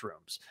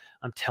mushrooms,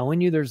 I'm telling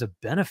you, there's a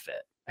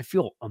benefit. I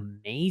feel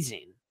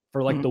amazing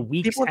for like the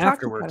weeks People talk about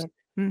afterwards. it.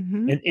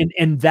 Mhm.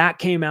 And that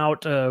came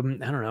out, I don't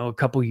know, a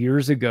couple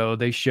years ago.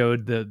 They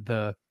showed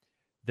the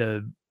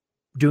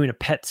doing a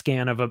PET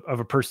scan of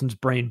a person's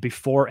brain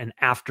before and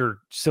after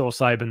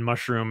psilocybin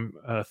mushroom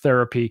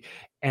therapy,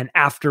 and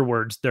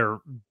afterwards their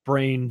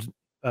brain,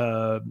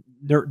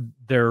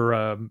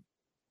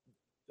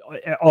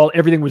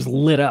 everything was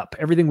lit up,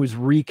 everything was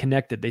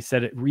reconnected. They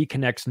said it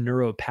reconnects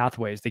neural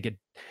pathways. They get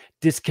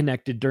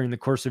disconnected during the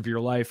course of your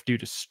life due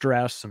to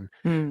stress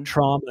and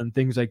trauma and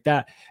things like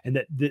that, and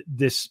that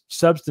this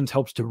substance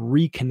helps to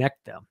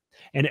reconnect them.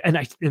 And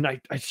I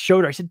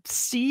showed her, I said,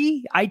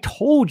 see, I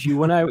told you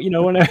when I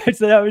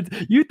said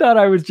you thought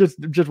I was just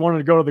wanted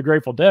to go to the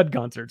Grateful Dead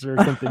concerts or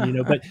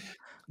something, but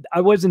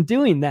I wasn't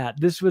doing that.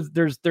 This was,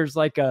 there's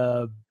like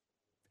a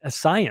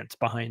science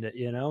behind it,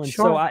 and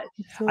Sure, so I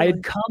absolutely.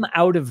 had come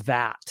out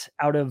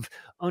of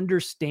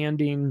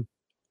understanding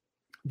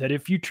that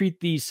if you treat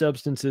these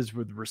substances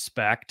with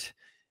respect,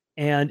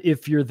 and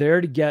if you're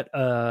there to get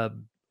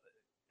an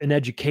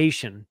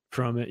education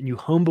from it, and you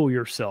humble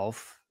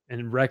yourself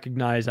and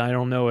recognize I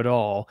don't know it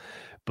all,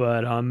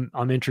 but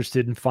I'm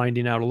interested in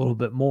finding out a little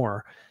bit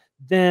more,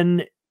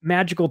 then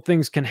magical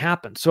things can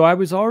happen. So I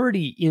was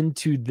already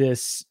into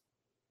this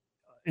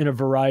in a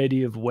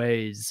variety of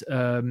ways,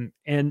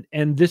 and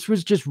this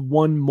was just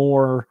one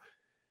more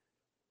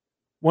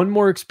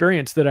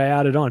experience that I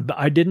added on. But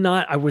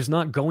I was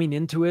not going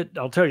into it.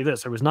 I'll tell you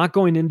this, I was not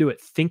going into it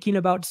thinking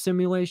about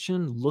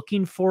simulation,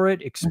 looking for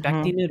it,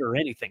 expecting it, or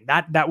anything.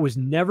 That was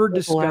never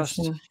discussed.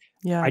 Revelation.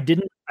 Yeah.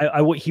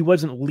 He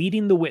wasn't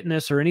leading the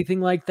witness or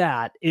anything like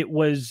that. It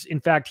was, in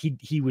fact, he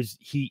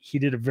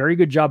did a very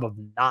good job of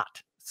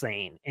not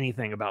saying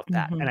anything about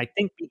that. And I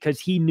think because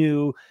he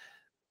knew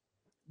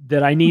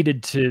that I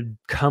needed to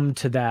come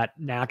to that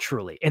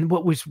naturally. And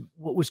what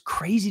was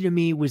crazy to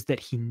me was that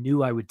he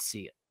knew I would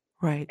see it.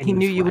 Right. And He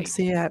knew was you would right.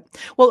 see it.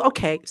 Well,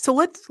 okay. So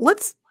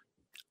let's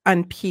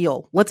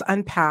unpeel, let's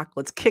unpack,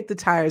 let's kick the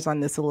tires on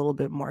this a little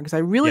bit more, because I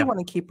really Yeah. want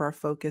to keep our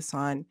focus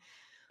on,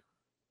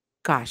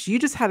 gosh, you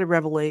just had a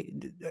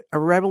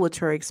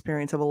revelatory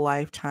experience of a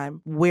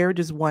lifetime. Where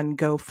does one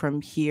go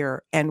from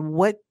here? And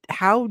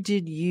how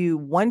did you,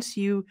 once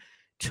you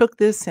took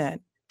this in,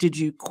 did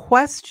you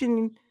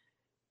question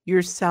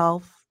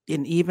yourself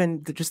and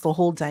even just the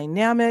whole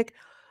dynamic?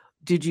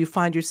 Did you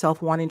find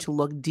yourself wanting to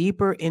look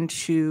deeper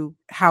into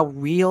how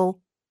real,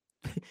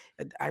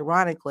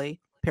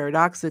 ironically,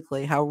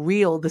 paradoxically, how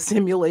real the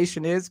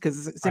simulation is?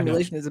 Because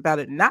simulation is about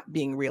it not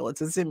being real.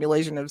 It's a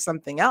simulation of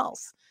something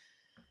else.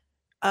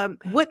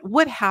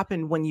 What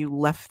happened when you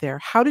left there?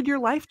 How did your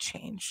life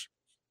change?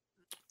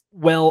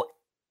 Well,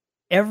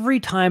 every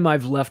time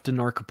I've left in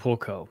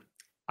Acapulco,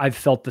 I've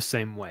felt the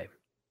same way.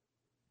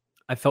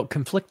 I felt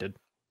conflicted.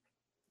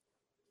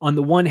 On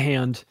the one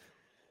hand,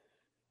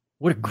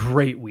 what a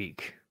great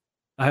week.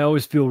 I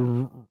always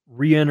feel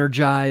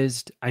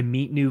re-energized. I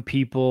meet new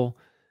people.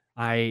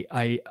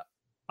 I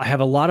have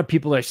a lot of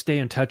people I stay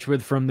in touch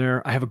with from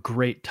there. I have a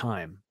great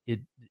time.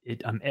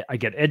 I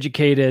get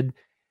educated.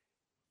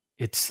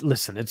 It's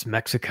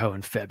Mexico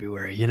in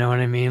February. You know what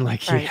I mean?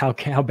 Like, Right.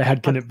 how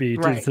bad can it be?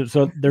 Right.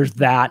 So there's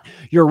that.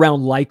 You're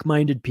around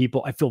like-minded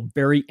people. I feel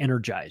very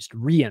energized,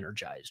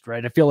 re-energized,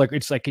 right? I feel like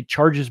it's like it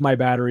charges my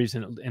batteries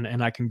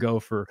and I can go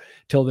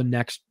till the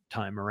next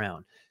time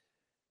around.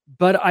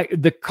 But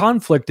the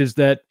conflict is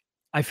that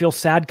I feel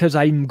sad because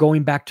I'm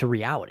going back to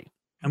reality.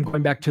 I'm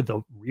going back to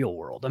the real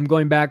world. I'm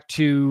going back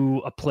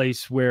to a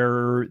place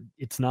where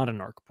it's not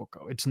an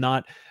Acapulco.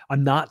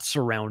 I'm not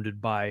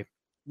surrounded by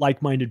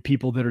like-minded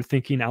people that are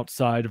thinking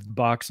outside of the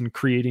box and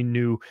creating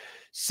new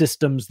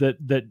systems that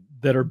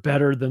are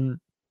better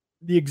than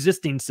the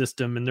existing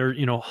system. And they're,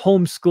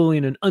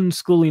 homeschooling and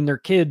unschooling their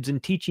kids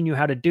and teaching you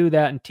how to do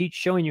that and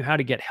showing you how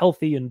to get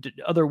healthy and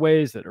other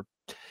ways that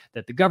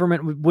the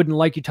government wouldn't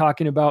like you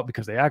talking about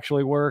because they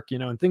actually work,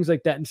 and things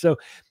like that. And so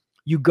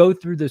you go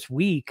through this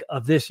week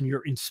of this and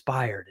you're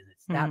inspired. And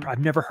it's that I've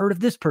never heard of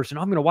this person.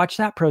 I'm going to watch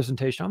that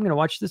presentation. I'm going to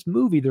watch this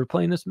movie. They're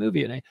playing this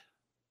movie. And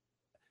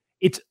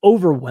it's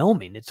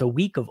overwhelming. It's a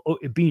week of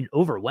being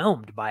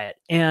overwhelmed by it,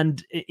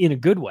 and in a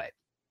good way.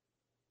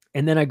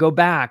 And then I go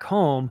back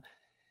home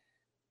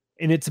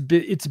and it's a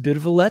bit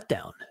of a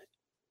letdown.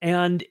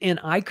 And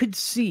I could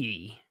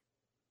see,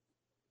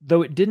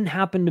 though it didn't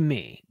happen to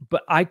me,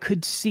 but I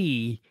could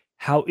see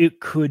how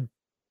it could,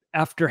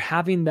 after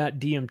having that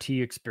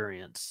DMT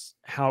experience,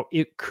 how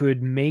it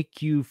could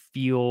make you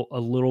feel a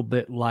little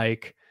bit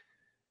like,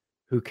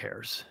 who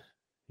cares?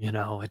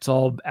 It's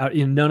all out.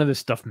 None of this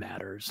stuff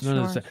matters. None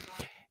of this.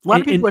 A lot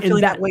of people are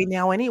feeling that way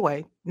now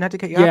anyway. Not to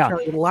cut you off,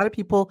 Charlie, but a lot of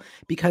people,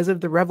 because of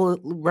the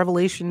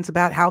revelations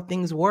about how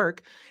things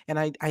work, and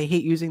I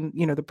hate using,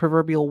 the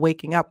proverbial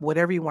waking up,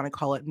 whatever you want to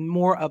call it,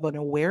 more of an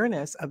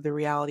awareness of the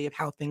reality of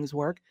how things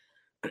work.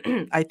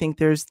 I think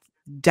there's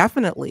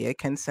definitely a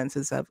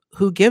consensus of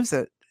who gives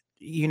it,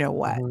 you know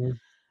what.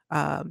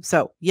 Mhm.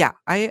 So yeah,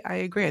 I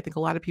agree. I think a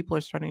lot of people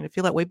are starting to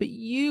feel that way. But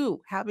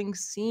you, having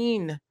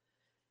seen,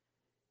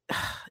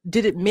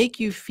 did it make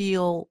you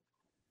feel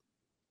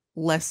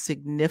less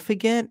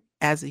significant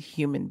as a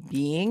human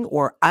being,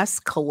 or us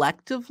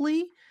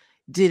collectively?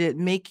 Did it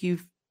make you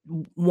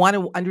want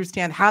to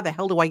understand how the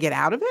hell do I get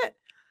out of it?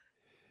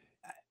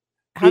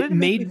 How It did it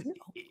make you made feel?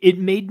 it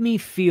made me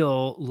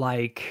feel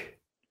like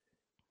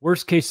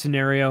worst case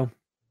scenario,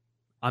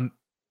 I'm,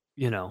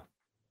 you know,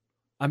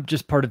 I'm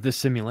just part of this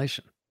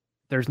simulation.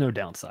 There's no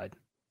downside.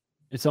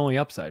 It's only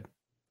upside.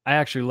 I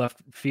actually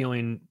left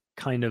feeling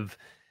kind of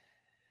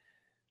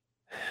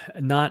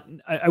not,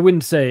 I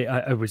wouldn't say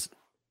I was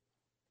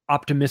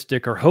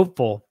optimistic or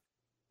hopeful,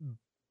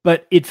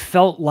 but it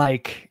felt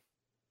like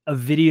a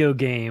video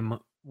game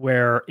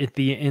where in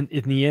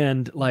the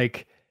end,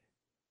 like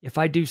if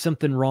I do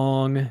something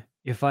wrong,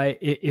 if I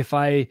if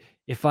I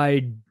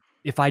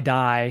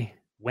die,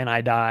 when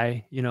I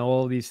die,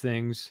 all these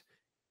things,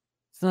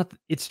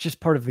 it's just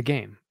part of the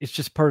game. It's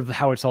just part of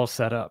how it's all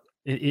set up.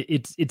 I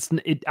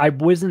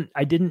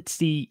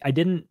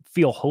didn't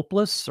feel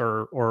hopeless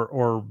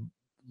or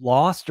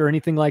lost or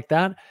anything like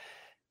that.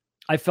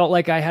 I felt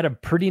like I had a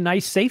pretty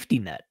nice safety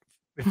net,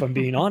 if I'm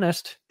being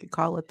honest. To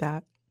call it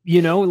that.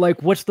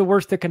 Like what's the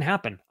worst that can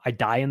happen? I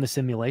die in the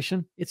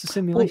simulation. It's a Well,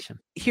 simulation.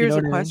 You know here's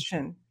a what I mean?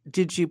 question.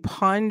 Did you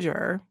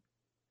ponder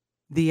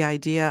the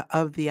idea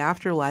of the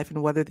afterlife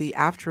and whether the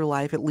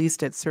afterlife, at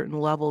least at certain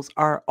levels,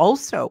 are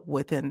also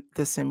within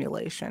the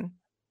simulation?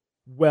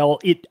 Well,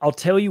 I'll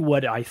tell you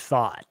what I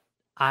thought.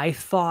 I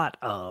thought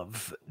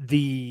of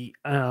the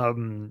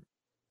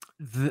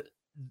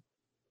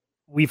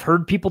we've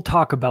heard people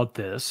talk about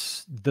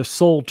this, the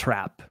soul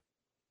trap,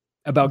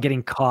 about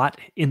getting caught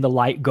in the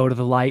light, go to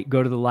the light,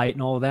 go to the light,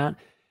 and all of that.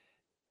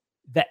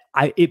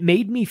 It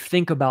made me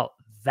think about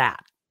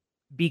that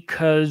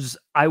because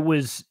I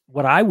was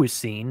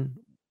seeing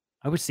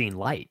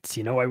lights,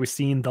 I was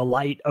seeing the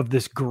light of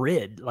this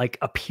grid like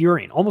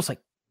appearing almost like,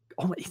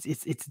 oh,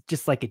 it's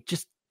just like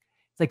it's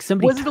like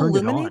somebody Was it turned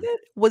it on. illuminated?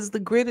 Was the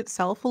grid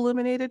itself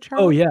illuminated,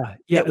 Oh Charlie? yeah.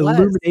 Yeah. It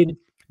was. Illuminated,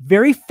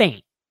 very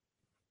faint,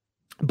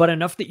 but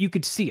enough that you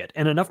could see it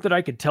and enough that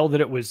I could tell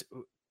that it was,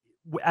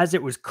 as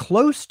it was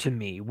close to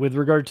me with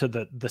regard to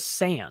the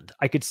sand,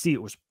 I could see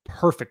it was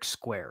perfect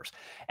squares.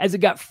 As it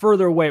got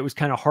further away, it was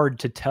kind of hard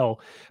to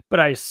tell, but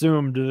I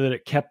assumed that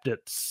it kept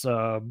its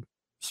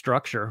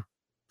structure,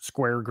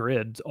 square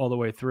grids all the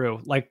way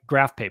through, like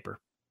graph paper,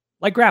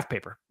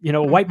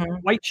 white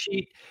Mhm. white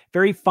sheet,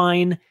 very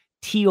fine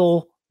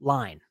teal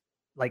line,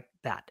 like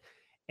that,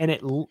 and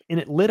it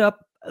lit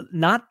up,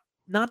 not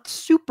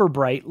super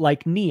bright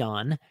like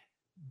neon,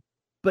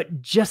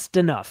 but just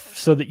enough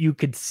so that you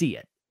could see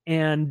it.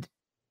 And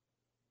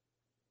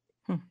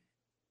Hmm.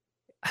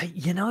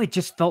 it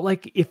just felt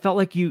like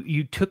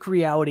you took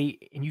reality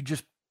and you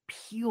just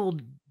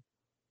peeled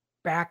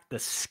back the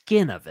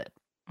skin of it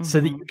so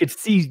that you Mhm. could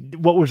see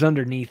what was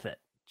underneath it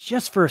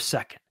just for a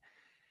second.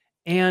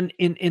 And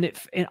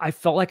I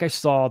felt like I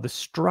saw the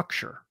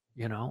structure,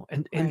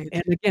 and Right.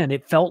 again,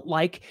 it felt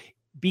like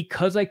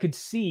because I could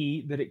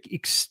see that it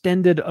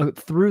extended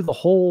through the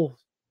whole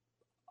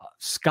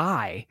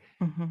sky,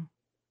 Mhm.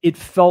 it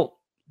felt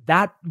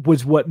that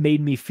was what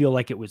made me feel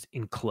like it was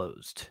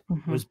enclosed,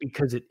 Mhm. was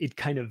because it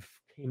kind of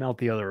came out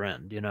the other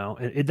end,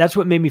 that's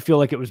what made me feel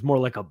like it was more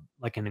like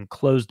an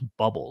enclosed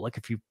bubble. Like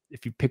if you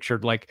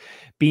pictured like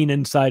being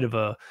inside of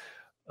a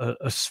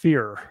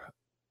sphere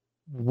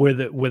with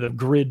a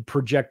grid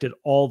projected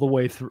all the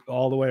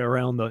way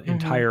around the Mhm.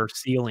 entire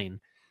ceiling.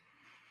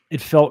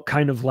 It felt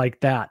kind of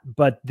like that,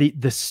 but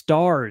the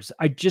stars,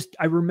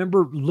 I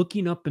remember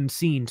looking up and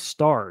seeing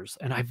stars,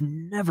 and I've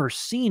never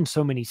seen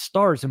so many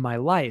stars in my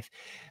life,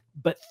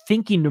 but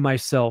thinking to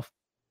myself,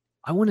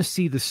 I want to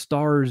see the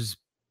stars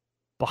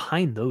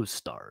behind those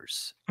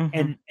stars.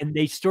 Mhm. And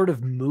they sort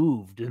of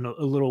moved in a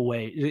little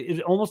way.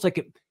 It almost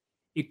like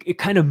it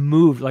kind of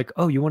moved like,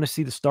 oh, you want to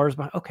see the stars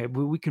behind? Okay,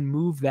 well, we can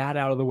move that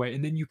out of the way,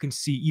 and then you can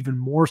see even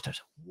more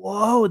stars.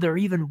 Whoa, they're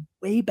even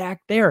way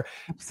back there.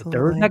 But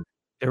Absolutely.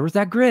 there was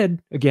that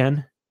grid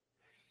again.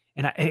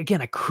 And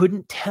I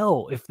couldn't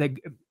tell if it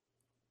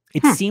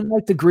Hmm. seemed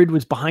like the grid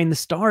was behind the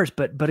stars,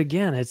 but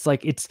again, it's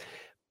like it's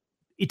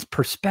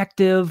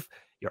perspective.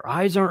 Your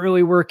eyes aren't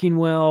really working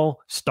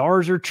well.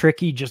 Stars are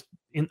tricky just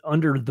in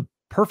under the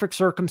perfect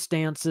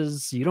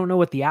circumstances. You don't know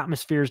what the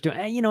atmosphere is doing.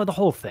 The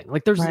whole thing.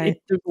 Like Right.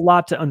 there's a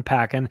lot to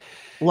unpack. And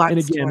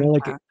Lots to again,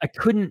 like unpack.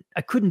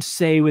 I couldn't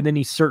say with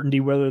any certainty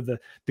whether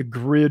the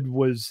grid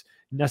was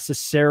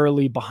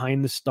necessarily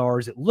behind the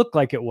stars. It looked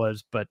like it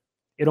was, but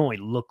it only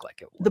looked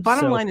like it was. The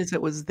bottom So line is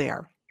it was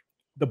there.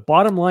 the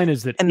bottom line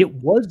is that And it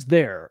was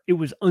there. It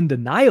was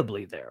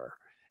undeniably there.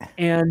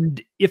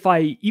 And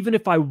even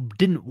if I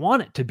didn't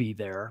want it to be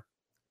there,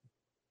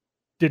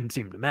 didn't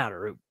seem to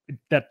matter.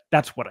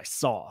 That's what I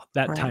saw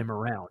that right. time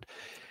around.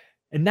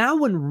 And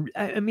now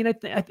I mean,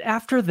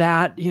 after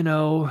that,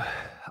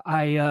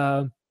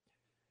 I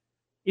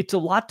it's a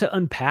lot to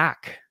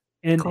unpack,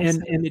 Of course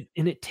it is.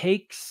 and it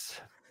takes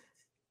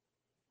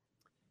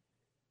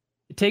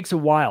It takes a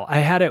while.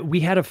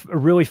 We had a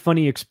really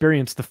funny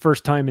experience the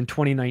first time in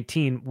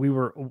 2019.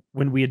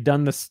 When we had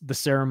done the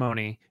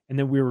ceremony, and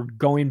then we were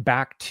going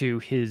back to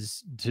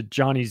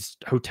Johnny's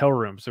hotel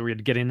room. So we had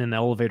to get in an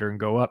elevator and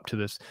go up to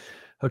this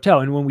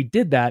hotel. And when we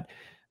did that,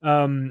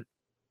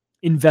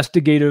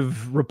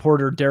 investigative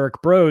reporter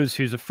Derek Bros,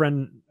 who's a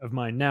friend of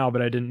mine now,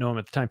 but I didn't know him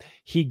at the time,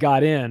 he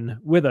got in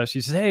with us. He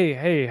says,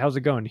 hey, how's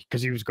it going?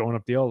 Because he was going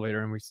up the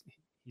elevator, and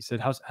he said,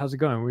 how's it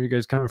going? Where are you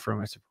guys coming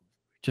from? I said,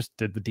 just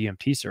did the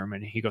DMT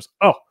ceremony. He goes,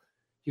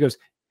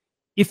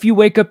 if you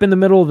wake up in the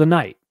middle of the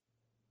night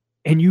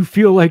and you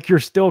feel like you're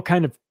still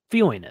kind of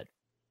feeling it,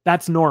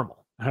 that's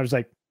normal. And I was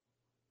like,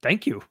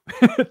 thank you.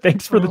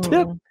 Thanks for the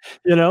tip,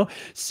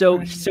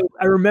 So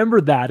I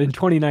remember that in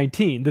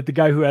 2019, that the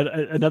guy who had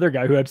another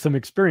guy who had some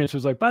experience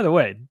was like, by the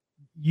way,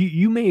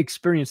 you may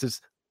experience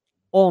this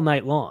all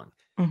night long.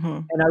 Mm-hmm.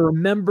 And I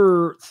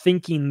remember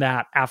thinking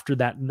that after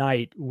that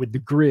night with the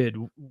grid,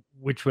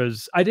 which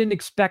was, I didn't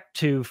expect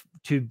to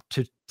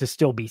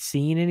still be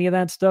seeing any of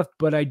that stuff,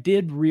 but I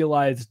did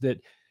realize that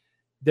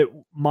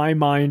my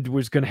mind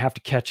was going to have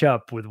to catch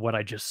up with what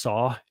I just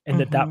saw, and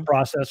that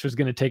process was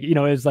going to take, I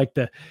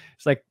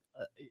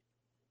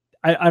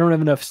don't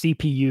have enough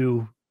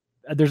CPU.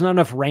 There's not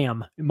enough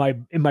RAM in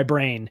my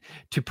brain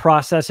to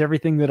process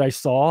everything that I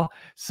saw.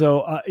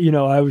 So,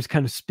 I was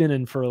kind of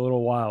spinning for a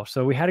little while.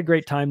 So we had a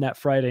great time that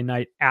Friday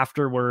night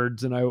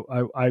afterwards. And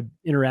I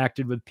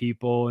interacted with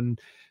people and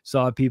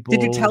saw people.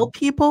 Did you tell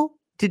people?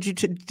 I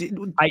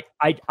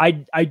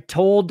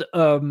told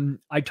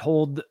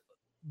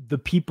the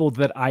people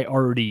that I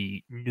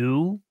already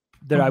knew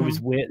that I was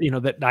with,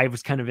 that I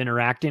was kind of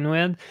interacting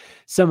with.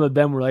 Some of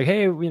them were like,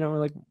 hey,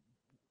 how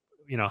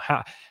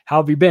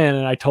have you been?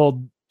 And I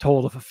told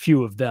a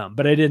few of them,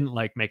 but I didn't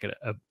make it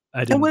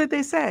And what did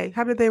they say?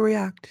 How did they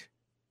react?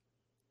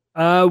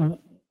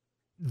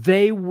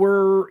 They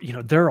were,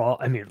 they're all,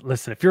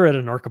 listen, if you're at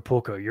an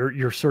Acapulco,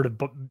 you're sort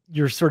of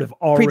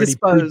already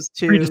predisposed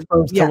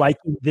to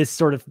liking this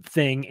sort of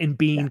thing and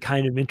being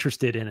kind of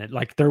interested in it.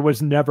 Like there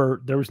was no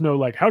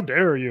how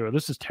dare you?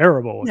 This is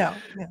terrible. No.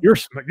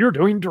 You're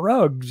doing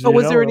drugs. But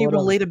was there any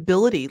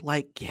relatability?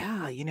 I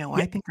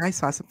think I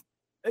saw some.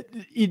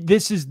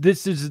 This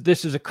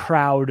is a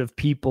crowd of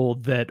people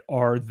that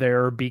are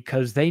there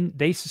because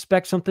they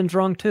suspect something's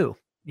wrong too.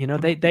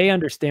 They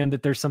understand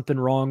that there's something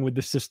wrong with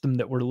the system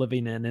that we're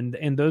living in,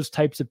 and those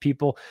types of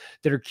people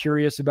that are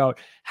curious about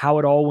how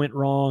it all went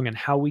wrong and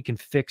how we can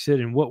fix it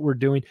and what we're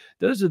doing.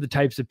 Those are the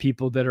types of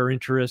people that are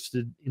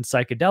interested in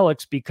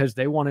psychedelics because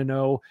they want to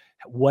know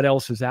what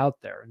else is out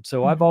there. And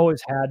so I've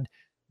always had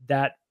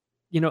that,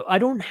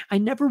 I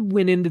never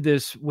went into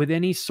this with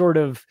any sort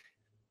of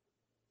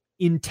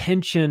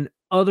intention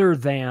other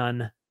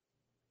than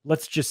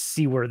let's just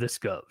see where this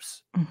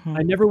goes.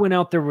 I never went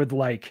out there with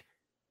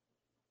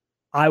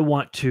I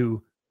want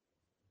to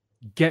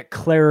get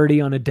clarity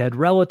on a dead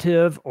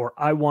relative, or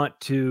I want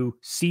to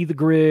see the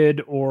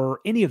grid, or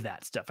any of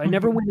that stuff. I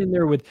never went in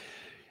there with,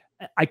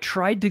 I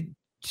tried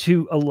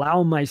to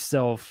allow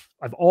myself,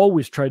 I've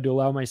always tried to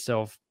allow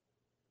myself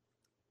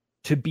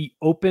to be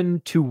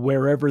open to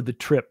wherever the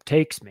trip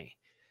takes me,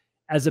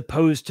 as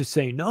opposed to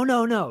saying, no,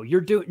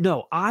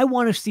 I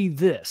want to see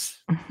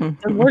this. It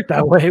doesn't work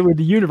that way with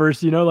the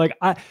universe, you're going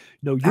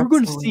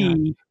to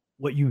see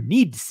what you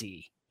need to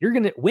see.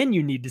 When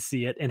you need to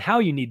see it and how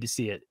you need to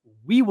see it,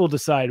 we will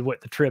decide what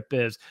the trip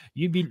is.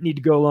 You need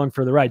to go along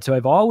for the ride. So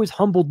I've always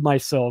humbled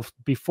myself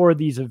before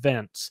these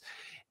events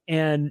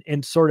and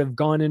sort of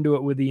gone into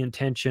it with the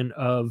intention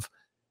of,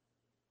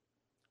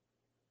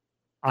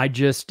 I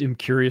just am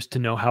curious to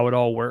know how it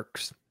all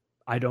works.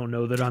 I don't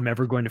know that I'm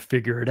ever going to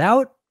figure it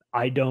out.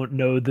 I don't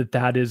know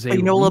that is a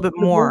little bit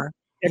more.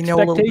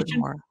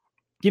 Expectation.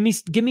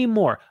 Give me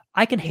more.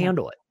 I can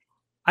handle it.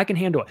 I can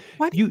handle it.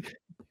 What?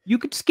 You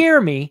could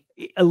scare me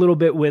a little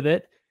bit with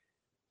it,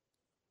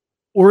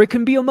 or it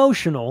can be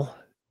emotional.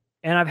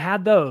 And I've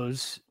had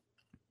those,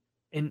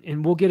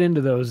 and we'll get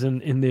into those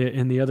in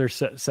the other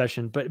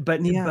session. But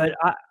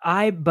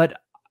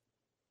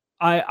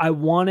I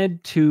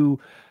wanted to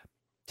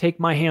take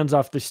my hands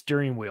off the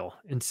steering wheel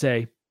and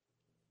say,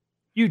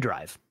 you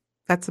drive.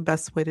 That's the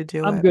best way to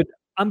do it. Good.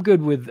 I'm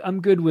good with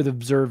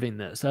observing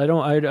this.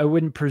 I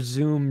wouldn't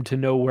presume to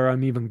know where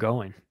I'm even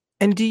going.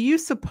 And do you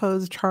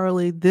suppose,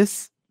 Charlie,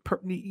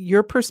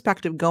 your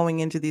perspective going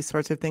into these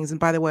sorts of things,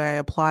 and by the way, I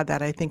applaud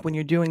that. I think when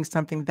you're doing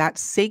something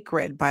that's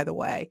sacred, by the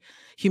way,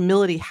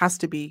 humility has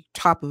to be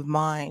top of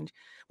mind.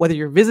 Whether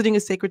you're visiting a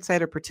sacred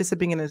site or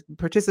participating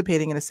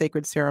in a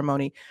sacred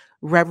ceremony,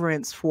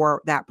 reverence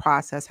for that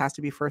process has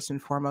to be first and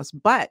foremost.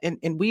 But,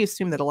 and we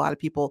assume that a lot of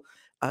people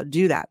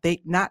do that.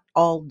 They not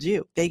all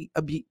do. They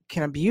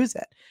can abuse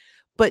it.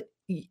 But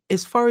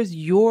as far as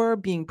your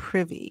being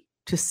privy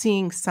to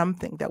seeing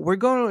something that we're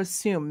going to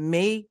assume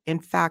may in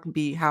fact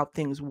be how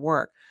things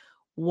work,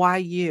 why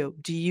you?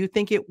 Do you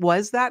think it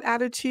was that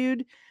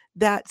attitude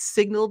that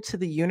signaled to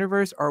the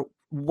universe or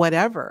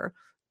whatever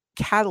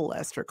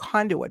catalyst or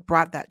conduit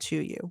brought that to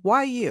you?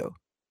 Why you?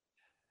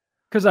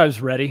 Because I was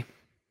ready.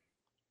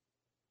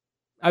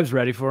 I was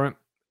ready for it.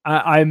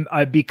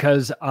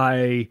 Because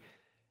I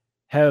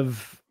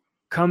have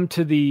come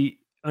to the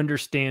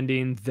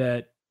understanding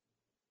that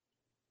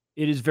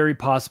it is very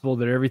possible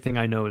that everything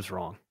I know is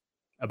wrong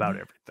about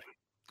everything.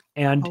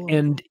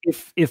 And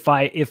if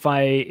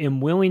I am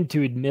willing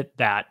to admit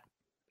that,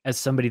 as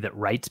somebody that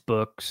writes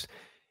books,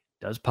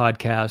 does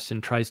podcasts,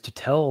 and tries to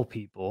tell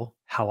people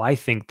how I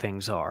think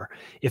things are,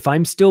 if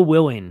I'm still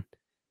willing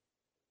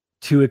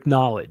to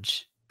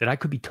acknowledge that I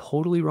could be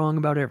totally wrong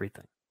about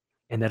everything,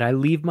 and that I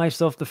leave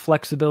myself the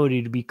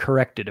flexibility to be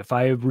corrected if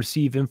I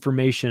receive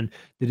information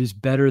that is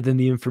better than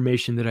the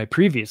information that I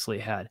previously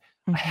had,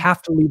 I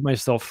have to leave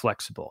myself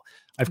flexible.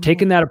 I've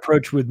taken that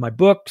approach with my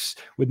books,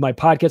 with my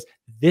podcast.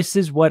 This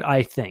is what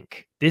I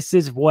think. This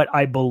is what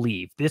I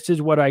believe. This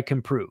is what I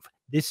can prove.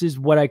 This is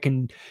what I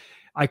can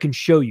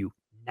show you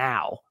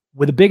now,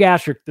 with a big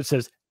asterisk that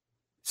says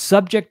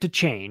subject to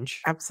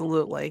change.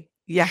 Absolutely.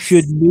 Yes.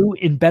 Should new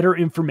and better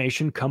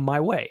information come my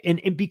way.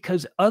 And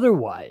because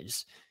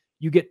otherwise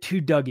you get too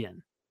dug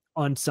in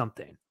on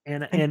something.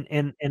 And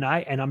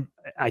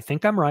I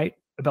think I'm right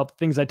about the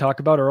things I talk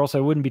about, or else I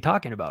wouldn't be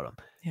talking about them.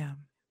 Yeah.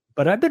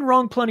 But I've been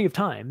wrong plenty of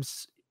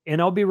times, and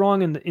I'll be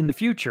wrong in the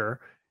future.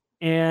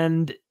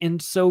 And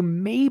so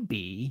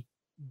maybe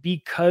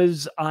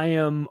because I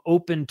am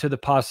open to the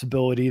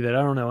possibility that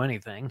I don't know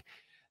anything,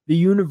 the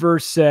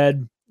universe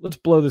said, let's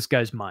blow this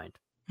guy's mind.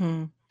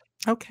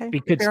 Okay.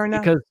 Fair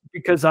enough.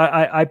 Because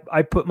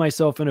I put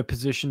myself in a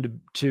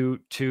position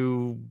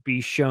to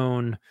be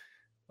shown,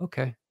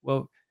 okay,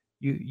 well,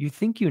 you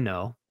think you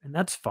know, and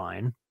that's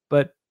fine,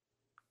 but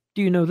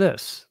do you know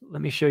this?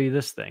 Let me show you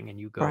this thing. And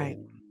you go, Right.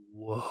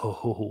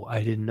 Whoa,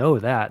 I didn't know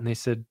that. And they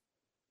said,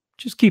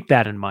 just keep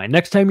that in mind.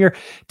 Next time you're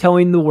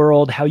telling the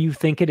world how you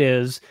think it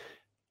is,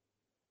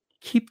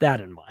 keep that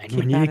in mind.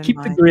 When you keep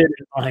the grid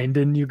in mind,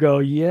 and you go,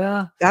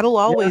 yeah. That'll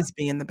always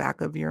be in the back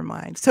of your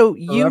mind. So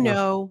you Forever.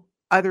 know,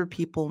 other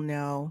people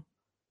know.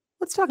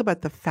 Let's talk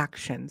about the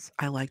factions,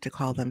 I like to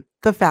call them.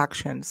 The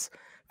factions.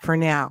 For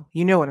now,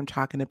 you know what I'm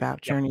talking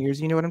about, Journeyers.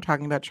 You know what I'm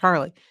talking about,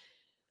 Charlie.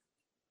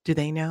 Do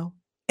they know?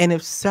 And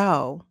if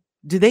so,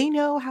 do they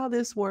know how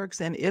this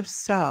works? And if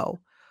so,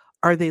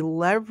 are they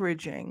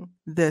leveraging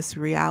this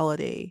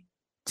reality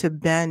to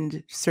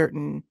bend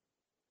certain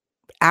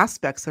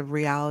aspects of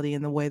reality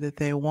in the way that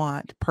they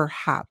want,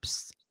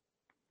 perhaps?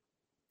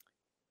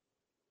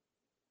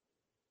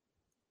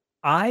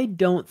 I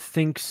don't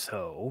think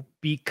so,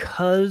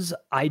 because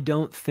I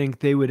don't think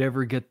they would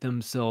ever get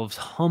themselves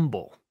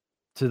humble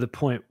to the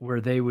point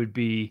where they would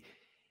be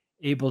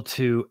able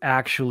to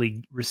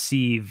actually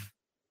receive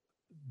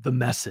the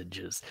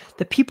messages.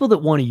 The people that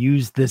want to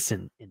use this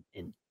and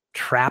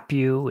trap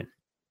you and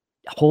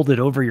hold it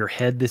over your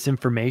head, this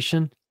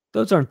information,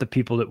 those aren't the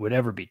people that would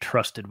ever be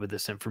trusted with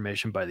this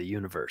information by the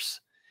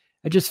universe.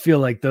 I just feel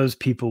like those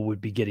people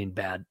would be getting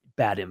bad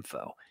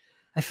info.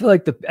 I feel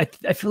like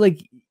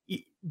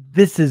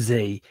this is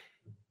a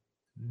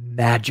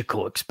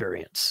magical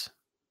experience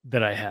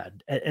that I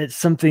had. It's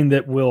something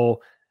that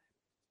will.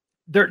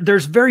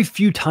 There's very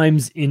few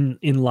times in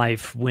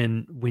life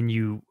when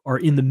you are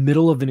in the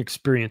middle of an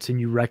experience and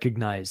you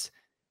recognize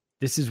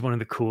this is one of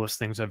the coolest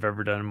things I've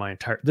ever done in my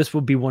entire. This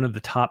will be one of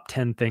the top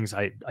 10 things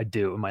I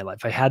do in my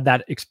life. I had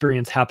that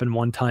experience happen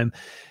one time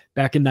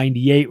back in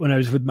 '98 when I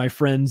was with my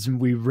friends, and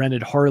we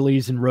rented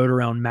Harleys and rode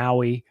around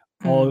Maui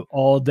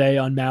all day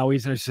on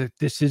Maui's. And I said,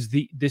 this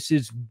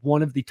is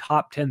one of the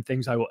top 10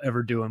 things I will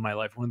ever do in my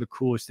life. One of the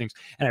coolest things.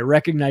 And I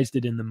recognized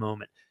it in the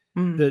moment.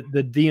 The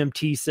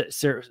DMT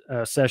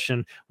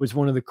session was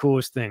one of the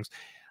coolest things.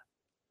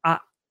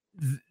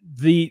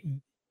 The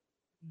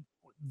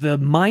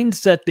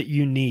mindset that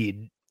you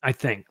need, I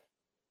think,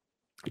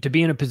 to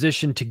be in a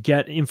position to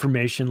get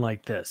information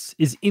like this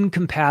is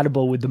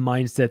incompatible with the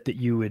mindset that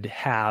you would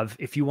have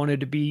if you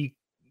wanted to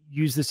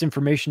use this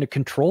information to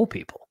control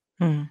people.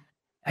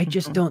 I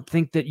just don't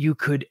think that you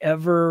could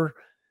ever.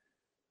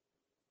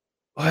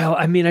 Well,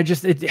 I mean,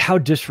 how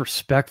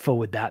disrespectful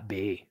would that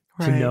be?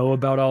 Right. To know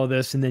about all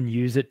this and then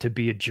use it to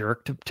be a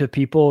jerk to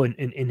people and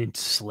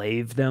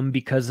enslave them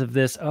because of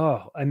this.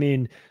 Oh, I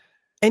mean,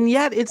 and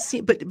yet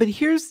but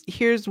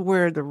here's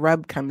where the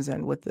rub comes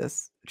in with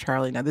this,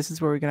 Charlie. Now this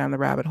is where we get on the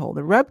rabbit hole.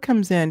 The rub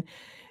comes in,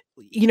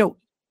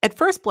 at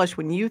first blush,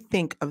 when you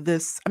think of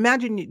this,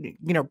 imagine,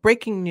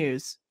 breaking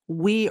news.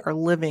 We are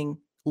living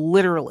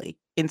literally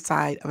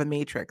inside of a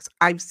matrix.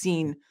 I've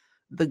seen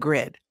the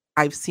grid.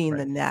 I've seen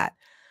the net.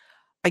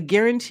 I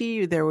guarantee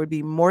you there would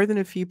be more than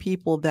a few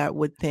people that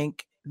would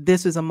think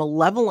this is a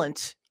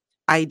malevolent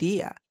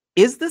idea.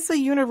 Is this a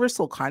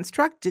universal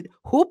construct?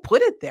 Who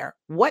put it there?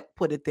 What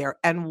put it there?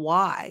 And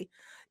why?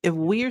 If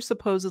we are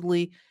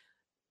supposedly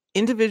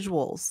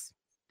individuals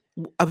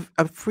of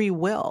free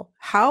will,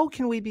 how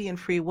can we be in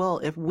free will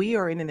if we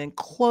are in an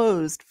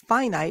enclosed,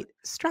 finite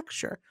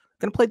structure? I'm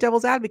going to play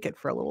devil's advocate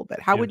for a little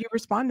bit. How would you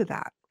respond to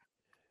that?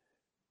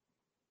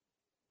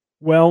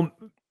 Well,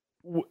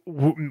 I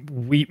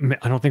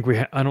don't think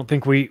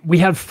we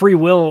have free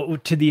will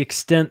to the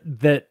extent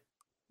that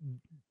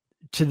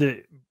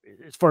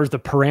as far as the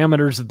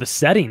parameters of the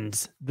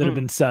settings that have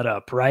been set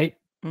up, right?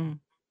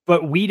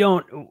 But we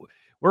don't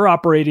We're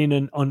operating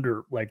in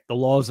under like the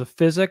laws of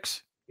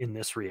physics in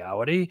this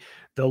reality,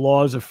 the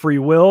laws of free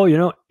will,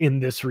 in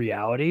this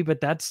reality. But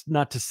that's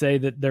not to say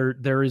that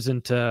there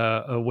isn't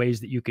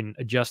ways that you can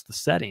adjust the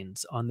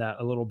settings on that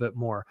a little bit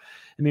more.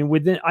 I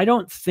mean, I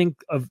don't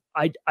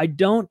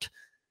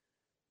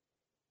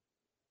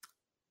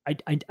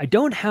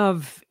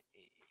have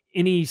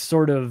any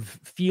sort of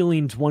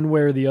feelings one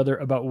way or the other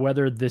about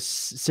whether this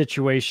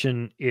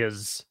situation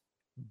is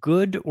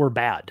good or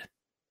bad.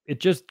 It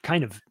just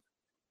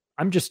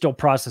I'm just still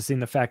processing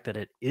the fact that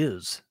it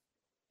is,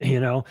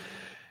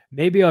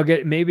 maybe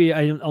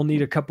I'll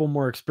need a couple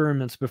more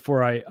experiments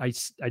before I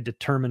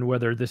determine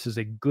whether this is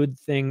a good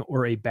thing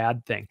or a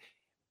bad thing.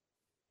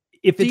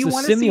 If it's a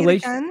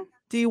simulation,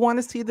 do you want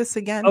to see this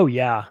again? Oh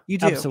yeah, you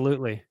do.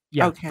 Absolutely.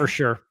 Yeah, okay. For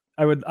sure.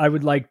 I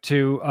would like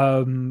to,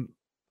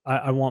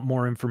 I want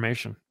more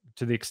information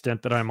to the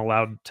extent that I'm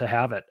allowed to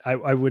have it.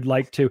 I would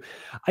like to,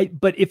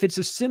 but if it's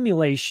a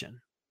simulation,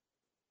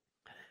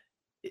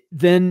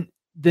 then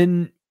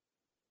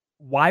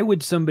why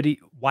would something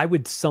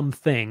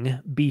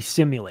be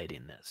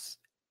simulating this?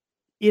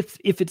 If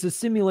it's a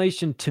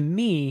simulation, to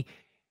me,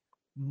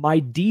 my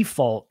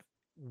default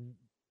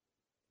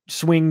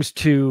swings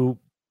to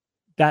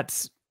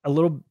that's a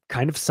little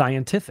kind of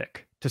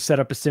scientific to set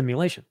up a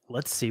simulation.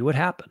 Let's see what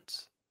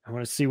happens. I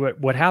want to see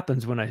what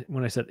happens when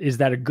I said, is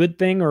that a good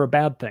thing or a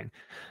bad thing?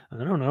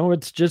 I don't know.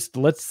 It's just,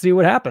 let's see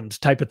what happens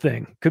type of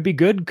thing. Could be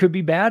good, could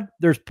be bad.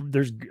 There's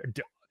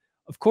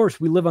of course,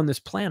 we live on this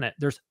planet.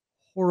 There's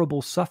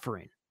horrible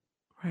suffering.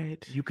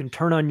 Right. You can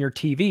turn on your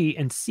TV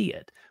and see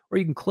it, or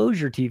you can close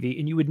your TV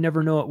and you would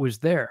never know it was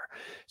there.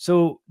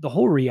 So the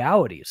whole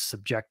reality is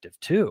subjective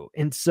too.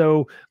 And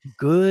so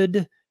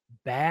good,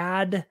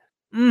 bad,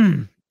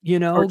 or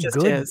just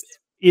good. Is.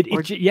 It's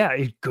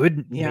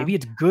good. Yeah. Maybe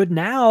it's good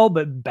now,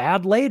 but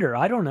bad later.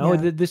 I don't know.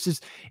 Yeah. This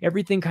is,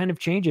 everything kind of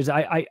changes.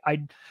 I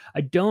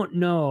don't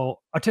know.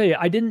 I'll tell you,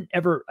 I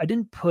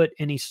didn't put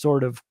any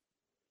sort of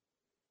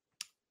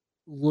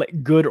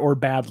good or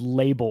bad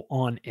label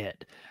on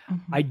it.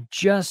 Mm-hmm. I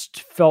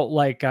just felt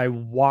like I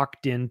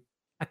walked in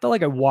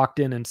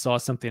and saw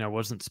something I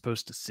wasn't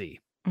supposed to see.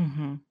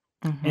 Mm-hmm.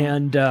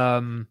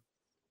 Mm-hmm.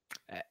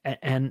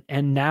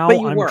 And now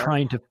I'm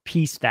trying to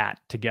piece that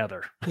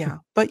together. Yeah.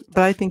 But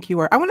I think you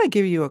were. I want to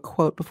give you a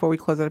quote before we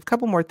close out. A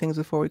couple more things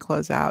before we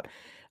close out.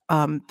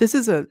 This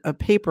is a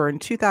paper in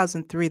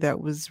 2003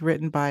 that was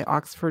written by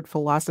Oxford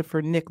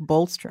philosopher Nick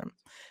Bostrom,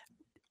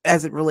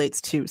 as it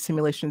relates to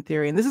simulation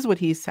theory. And this is what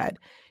he said.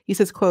 He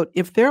says, quote,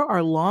 if there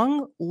are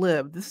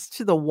long-lived, this is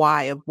to the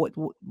why of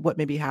what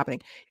may be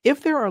happening.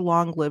 If there are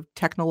long-lived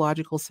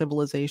technological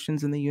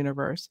civilizations in the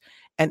universe,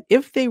 and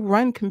if they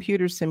run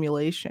computer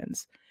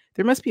simulations,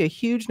 there must be a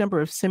huge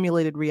number of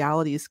simulated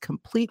realities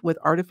complete with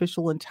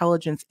artificial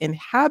intelligence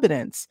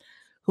inhabitants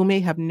who may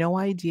have no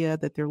idea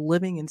that they're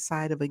living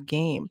inside of a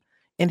game.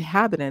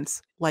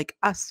 Inhabitants like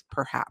us,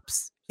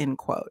 perhaps, end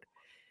quote.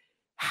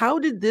 How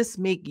did this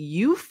make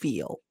you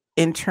feel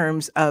in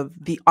terms of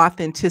the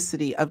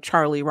authenticity of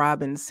Charlie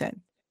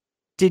Robinson?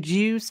 Did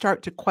you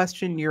start to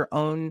question your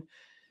own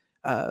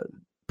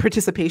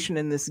participation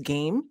in this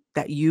game,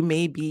 that you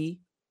may be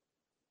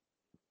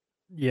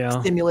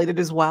stimulated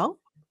as well?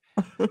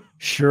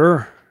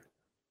 Sure.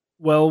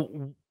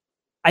 Well,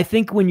 I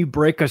think when you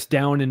break us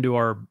down into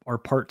our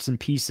parts and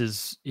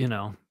pieces,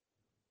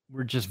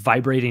 we're just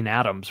vibrating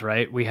atoms,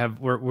 right?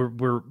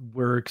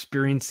 We're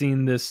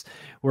experiencing this.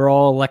 We're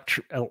all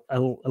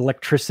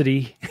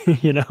electricity.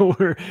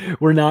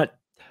 We're not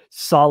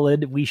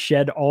solid. We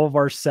shed all of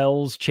our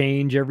cells,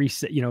 change every,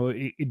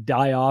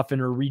 die off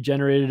and are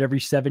regenerated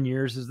every 7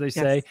 years, as they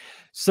say.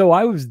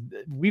 So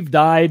we've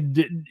died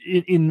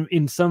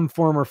in some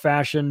form or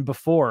fashion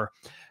before.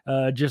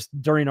 Just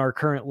during our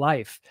current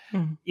life.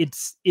 Mm.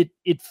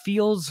 It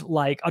feels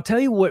like, I'll tell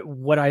you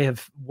what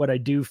I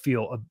do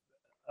feel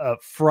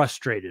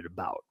frustrated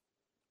about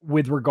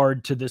with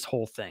regard to this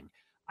whole thing.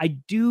 I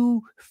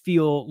do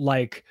feel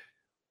like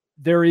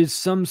there is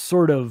some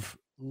sort of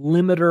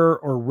limiter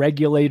or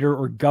regulator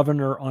or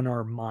governor on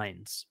our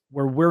minds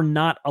where we're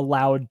not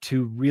allowed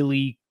to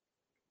really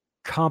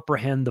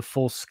comprehend the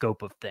full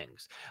scope of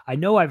things. I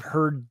know I've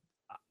heard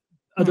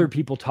other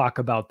people talk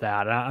about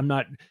that.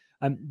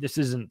 This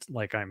isn't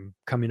like I'm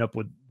coming up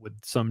with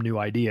some new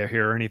idea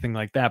here or anything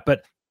like that,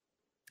 but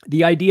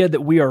the idea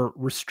that we are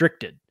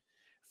restricted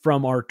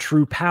from our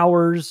true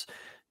powers,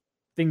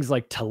 things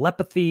like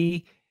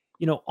telepathy,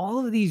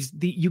 all of these,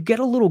 you get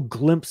a little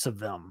glimpse of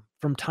them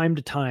from time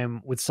to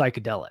time with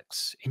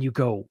psychedelics, and you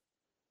go,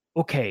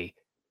 okay,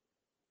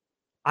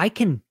 I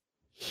can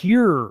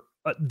hear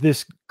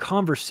this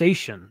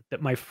conversation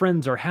that my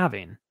friends are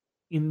having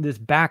in this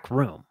back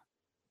room,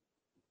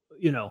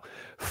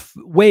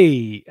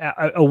 way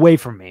away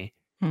from me,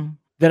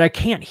 that I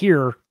can't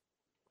hear.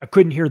 I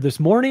couldn't hear this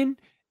morning,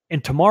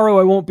 and tomorrow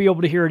I won't be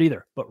able to hear it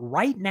either. But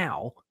right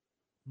now,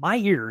 my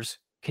ears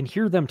can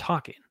hear them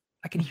talking.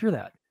 I can hear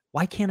that.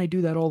 Why can't I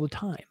do that all the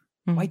time?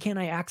 Why can't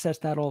I access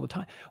that all the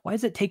time? Why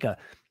does it take a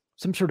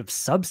some sort of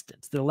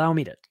substance that allow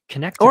me to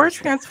connect to Or this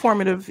thing.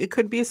 transformative. It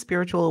could be a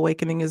spiritual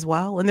awakening as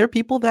well. And there are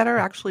people that are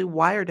actually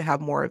wired to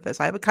have more of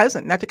this. I have a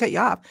cousin, not to cut you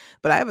off,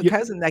 but I have a Yeah.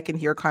 cousin that can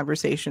hear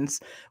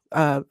conversations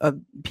of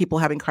people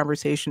having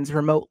conversations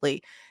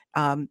remotely.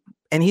 And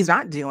he's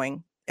not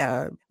doing,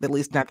 at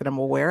least not that I'm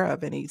aware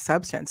of, any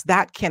substance.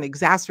 That can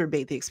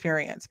exacerbate the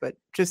experience, but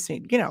just,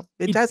 it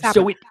does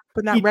happen,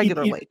 but not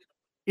regularly.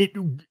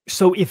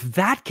 So if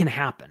that can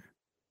happen,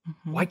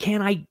 Mhm. why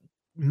can't I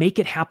make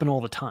it happen all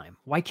the time?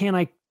 Why can't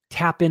I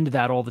tap into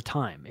that all the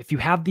time? If you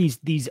have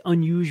these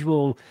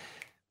unusual,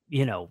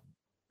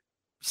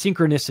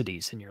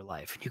 synchronicities in your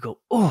life, and you go,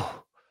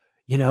 oh,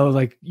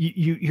 like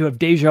you have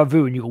deja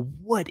vu, and you go,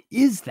 what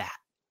is that?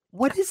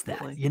 What is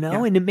that? Absolutely.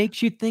 Yeah. And it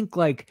makes you think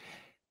like,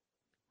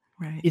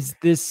 Right. is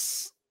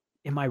this?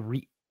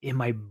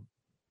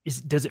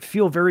 Does it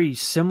feel very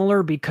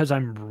similar because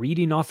I'm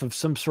reading off of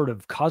some sort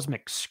of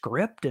cosmic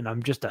script, and I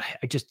just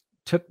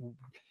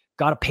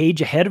got a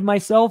page ahead of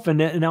myself, and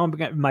now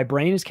my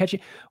brain is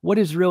catching what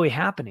is really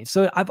happening.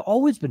 So I've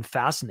always been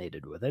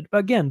fascinated with it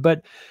again,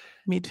 but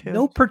Me too.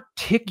 no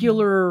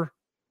particular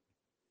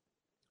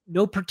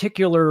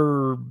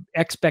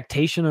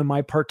expectation on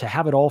my part to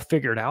have it all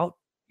figured out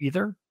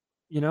either.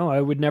 I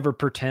would never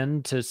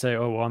pretend to say,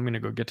 oh, well, I'm going to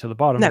go get to the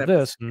bottom of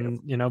this. And,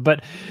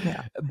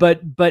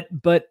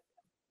 but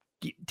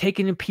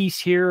taking a piece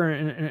here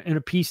and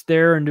a piece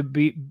there, and to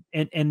be,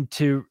 and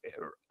to,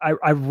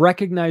 I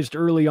recognized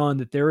early on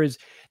that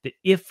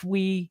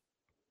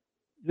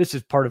this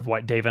is part of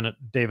why David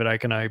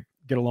Icke and I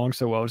get along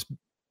so well, is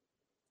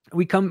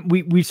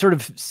we sort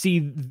of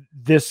see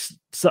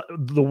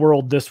the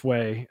world this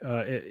way,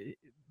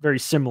 very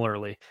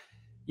similarly,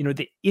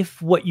 that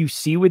if what you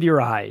see with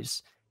your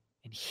eyes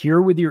and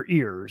hear with your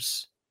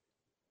ears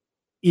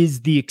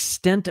is the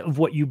extent of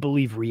what you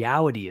believe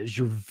reality is,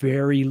 you're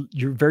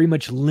very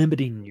much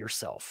limiting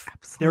yourself.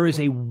 Absolutely. There is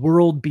a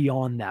world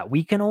beyond that.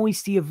 We can only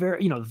see a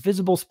very, the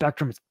visible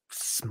spectrum is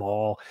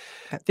small.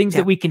 Things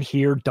that we can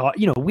hear,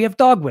 we have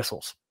dog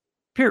whistles.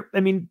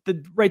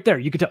 Right there,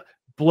 you could tell,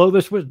 blow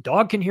this whistle,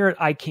 dog can hear it,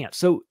 I can't.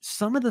 So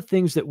some of the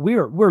things that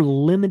we're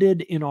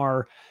limited in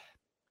our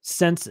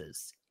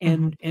senses.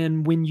 And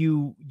when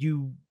you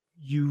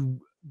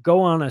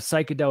go on a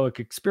psychedelic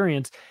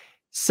experience,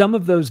 some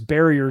of those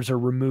barriers are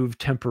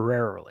removed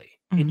temporarily.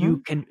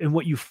 And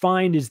what you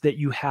find is that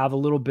you have a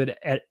little bit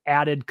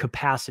added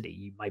capacity.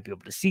 You might be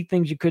able to see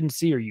things you couldn't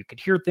see, or you could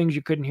hear things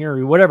you couldn't hear,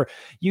 or whatever.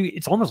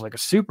 It's almost like a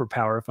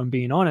superpower, if I'm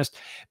being honest.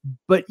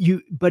 But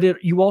you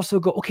also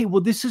go, okay,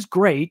 well, this is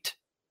great.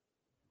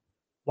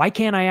 Why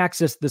can't I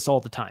access this all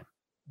the time?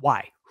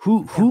 Why?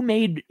 Who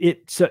made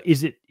it? So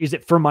is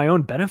it for my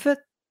own benefit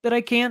that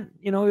I can't?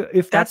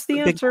 If that's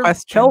the answer,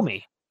 tell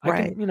me.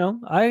 I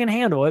can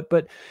handle it.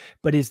 But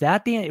is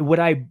that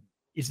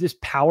is this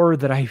power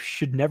that I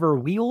should never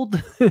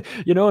wield,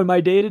 in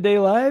my day-to-day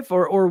life,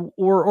 or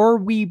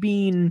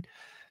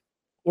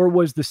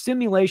was the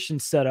simulation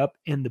set up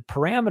and the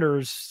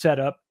parameters set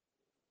up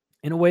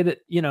in a way that,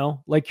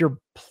 like you're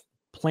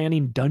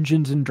planning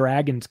Dungeons and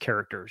Dragons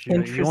characters, you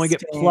only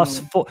get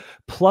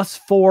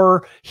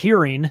 +4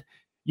 hearing.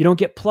 You don't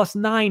get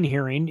 +9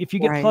 hearing. If you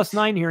get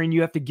 +9 hearing,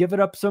 you have to give it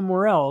up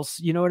somewhere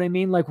else. You know what I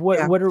mean? Like what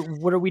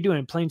are we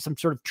doing? Playing some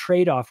sort of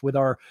trade-off with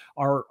our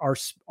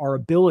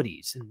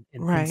abilities.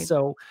 And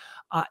so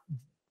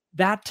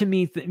that to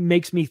me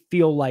makes me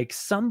feel like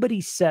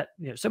somebody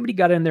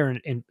got in there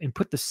and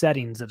put the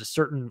settings at a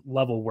certain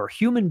level where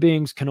human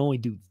beings can only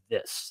do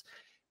this.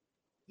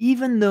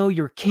 Even though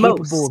you're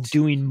capable of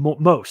doing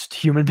most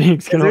human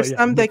beings can. There's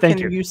some that can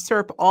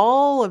usurp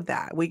all of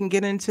that. We can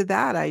get into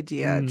that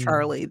idea,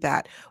 Charlie,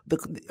 that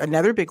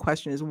another big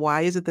question is,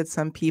 why is it that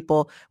some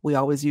people, we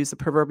always use the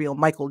proverbial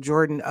Michael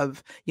Jordan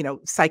of,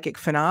 psychic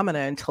phenomena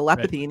and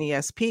telepathy and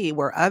ESP,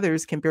 where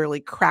others can barely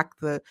crack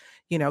the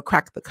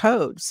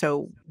code.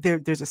 So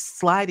there's a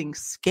sliding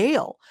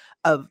scale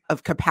of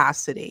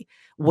capacity.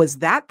 Was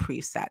that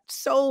preset?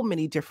 So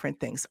many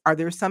different things. Are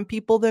there some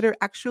people that are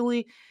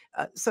actually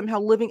somehow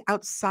living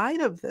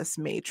outside of this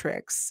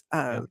matrix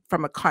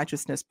from a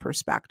consciousness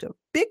perspective?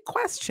 Big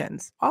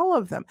questions, all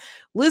of them.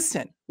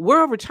 Listen,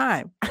 we're over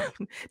time.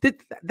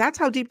 That's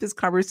how deep this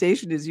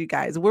conversation is, you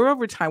guys. We're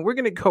over time. We're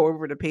going to go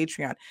over to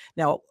Patreon.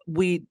 Now,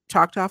 we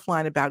talked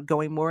offline about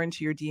going more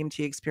into your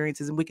DMT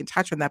experiences, and we can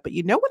touch on that. But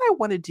you know what I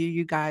want to do,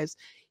 you guys?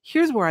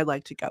 Here's where I'd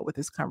like to go with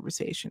this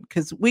conversation,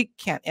 because we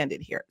can't end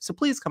it here. So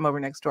please come over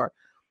next door.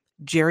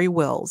 Jerry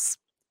Wills.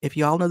 If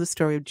you all know the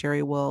story of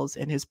Jerry Wills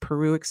and his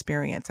Peru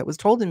experience, that was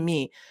told to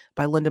me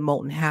by Linda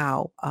Moulton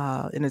Howe,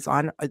 and it's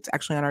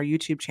actually on our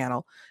YouTube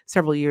channel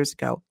several years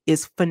ago,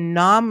 is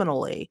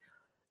phenomenally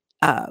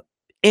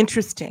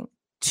interesting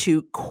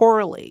to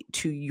correlate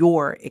to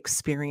your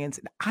experience.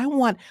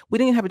 And we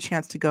didn't have a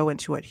chance to go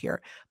into it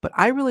here, but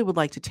I really would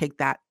like to take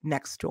that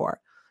next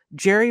door.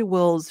 Jerry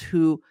Wills,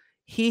 who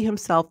he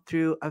himself,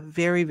 through a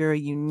very, very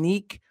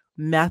unique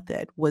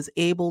method, was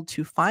able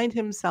to find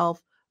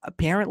himself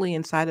apparently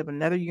inside of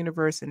another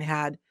universe and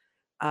had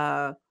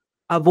a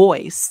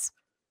voice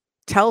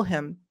tell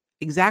him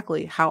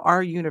exactly how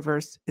our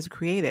universe is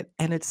created.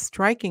 And it is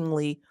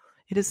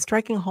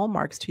striking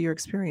hallmarks to your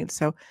experience.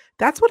 So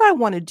that's what I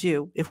want to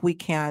do if we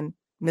can,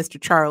 Mr.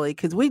 Charlie,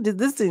 because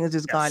this thing has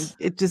just gone, Yes.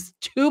 it's just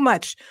too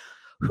much.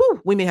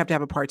 Whew, we may have to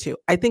have a part 2.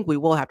 I think we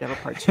will have to have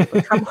a part 2.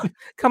 But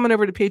come on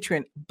over to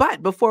Patreon.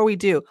 But before we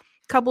do, a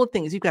couple of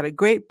things. You've got a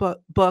great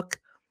book.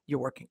 You're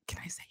working. Can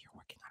I say you're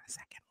working on a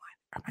second one?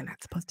 Or am I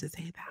not supposed to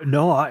say that?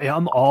 No,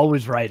 I'm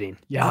always writing.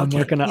 Yeah, Okay,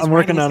 I'm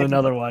working on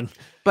another one.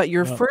 But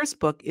your first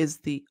book is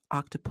The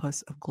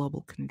Octopus of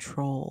Global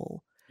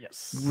Control.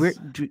 Yes. We're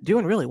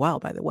doing really well,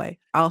 by the way.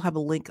 I'll have a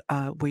link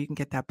where you can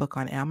get that book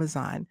on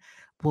Amazon.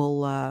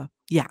 We'll,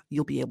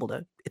 you'll be able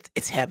to.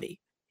 It's heavy.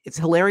 It's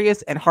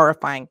hilarious and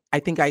horrifying. I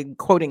think I'm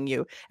quoting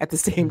you at the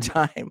same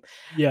time.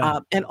 Yeah.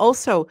 And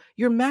also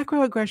your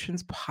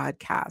Macroaggressions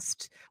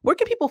podcast. Where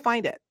can people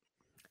find it?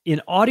 In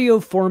audio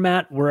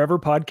format, wherever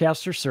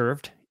podcasts are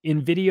served.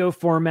 In video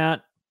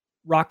format,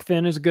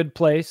 Rockfin is a good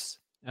place.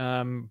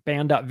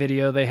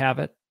 Band.video, they have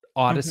it.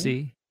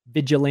 Odyssey,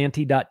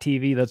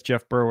 Vigilante.tv, that's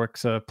Jeff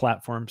Berwick's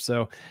platform.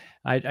 So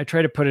I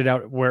try to put it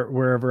out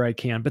wherever I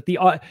can. But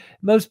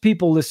most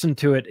people listen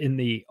to it in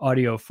the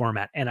audio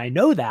format. And I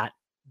know that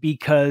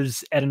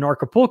because at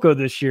Anarchapulco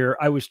this year,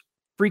 I was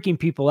freaking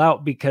people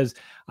out because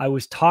I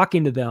was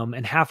talking to them,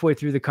 and halfway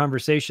through the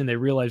conversation, they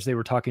realized they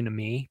were talking to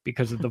me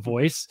because of the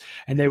voice.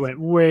 And they went,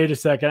 wait a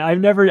second. I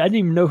didn't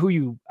even know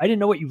I didn't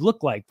know what you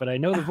look like, but I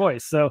know the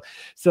voice. So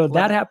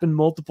that happened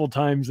multiple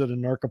times at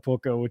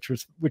Anarchapulco,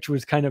 which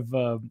was kind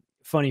of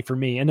funny for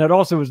me. And it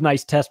also was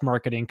nice test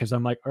marketing because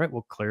I'm like, all right,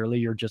 well, clearly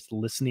you're just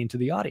listening to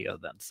the audio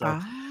then. So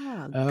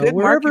good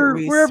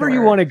wherever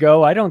you want to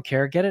go, I don't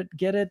care. Get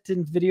it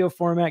in video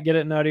format, get it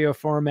in audio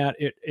format.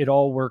 It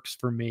all works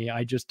for me.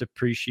 I just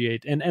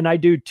appreciate, and I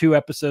do 2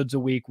 episodes a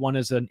week. One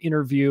is an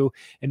interview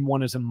and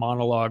one is a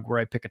monologue where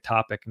I pick a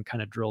topic and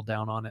kind of drill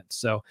down on it.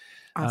 So,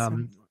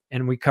 awesome.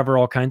 And we cover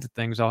all kinds of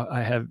things.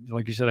 I have,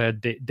 like you said, I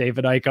had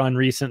David Icke on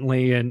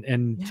recently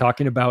and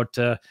talking about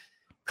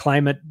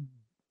climate,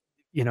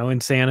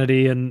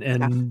 insanity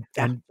and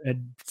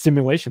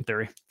simulation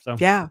theory. So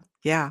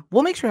yeah.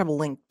 We'll make sure to have a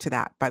link to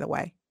that, by the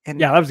way. And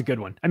yeah, that was a good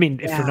one. I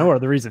mean, if for no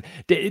other reason,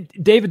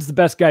 David's the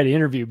best guy to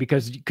interview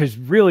because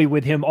really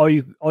with him, all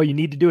you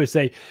need to do is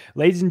say,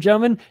 ladies and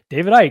gentlemen,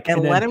 David Icke,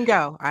 and let him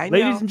go.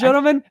 Ladies and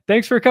gentlemen,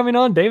 thanks for coming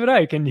on, David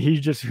Icke. And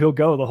he'll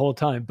go the whole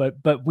time.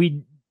 But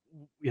we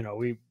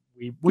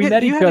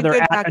met each other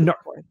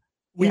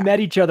met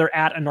each other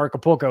at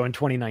Anarchapulco in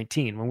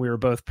 2019 when we were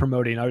both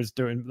promoting. I was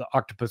doing the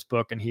Octopus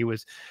book and he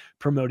was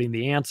promoting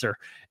The Answer.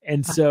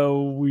 And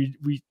so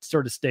we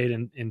sort of stayed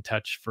in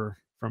touch from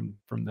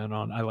then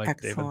on. I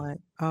like David.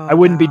 I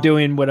wouldn't be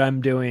doing what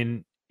I'm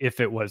doing if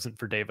it wasn't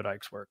for David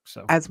Icke's work.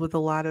 So as with a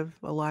lot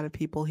of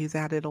people, he's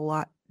added a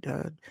lot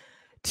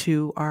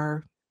to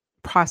our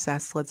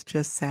process, let's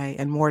just say,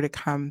 and more to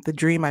come. The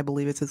Dream, I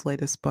believe, is his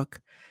latest book.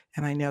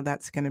 And I know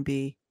that's going to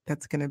be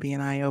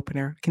an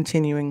eye-opener,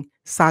 continuing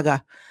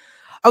saga.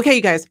 Okay,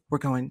 you guys, we're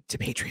going to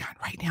Patreon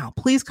right now.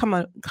 Please come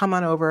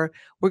on over.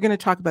 We're going to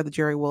talk about the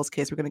Jerry Wills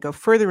case. We're going to go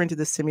further into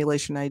the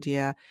simulation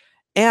idea.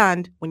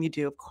 And when you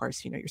do, of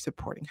course, you're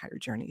supporting Higher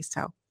Journeys.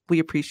 So we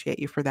appreciate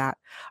you for that.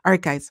 All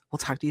right, guys, we'll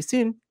talk to you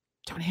soon.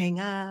 Don't hang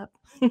up.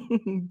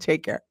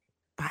 Take care.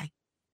 Bye.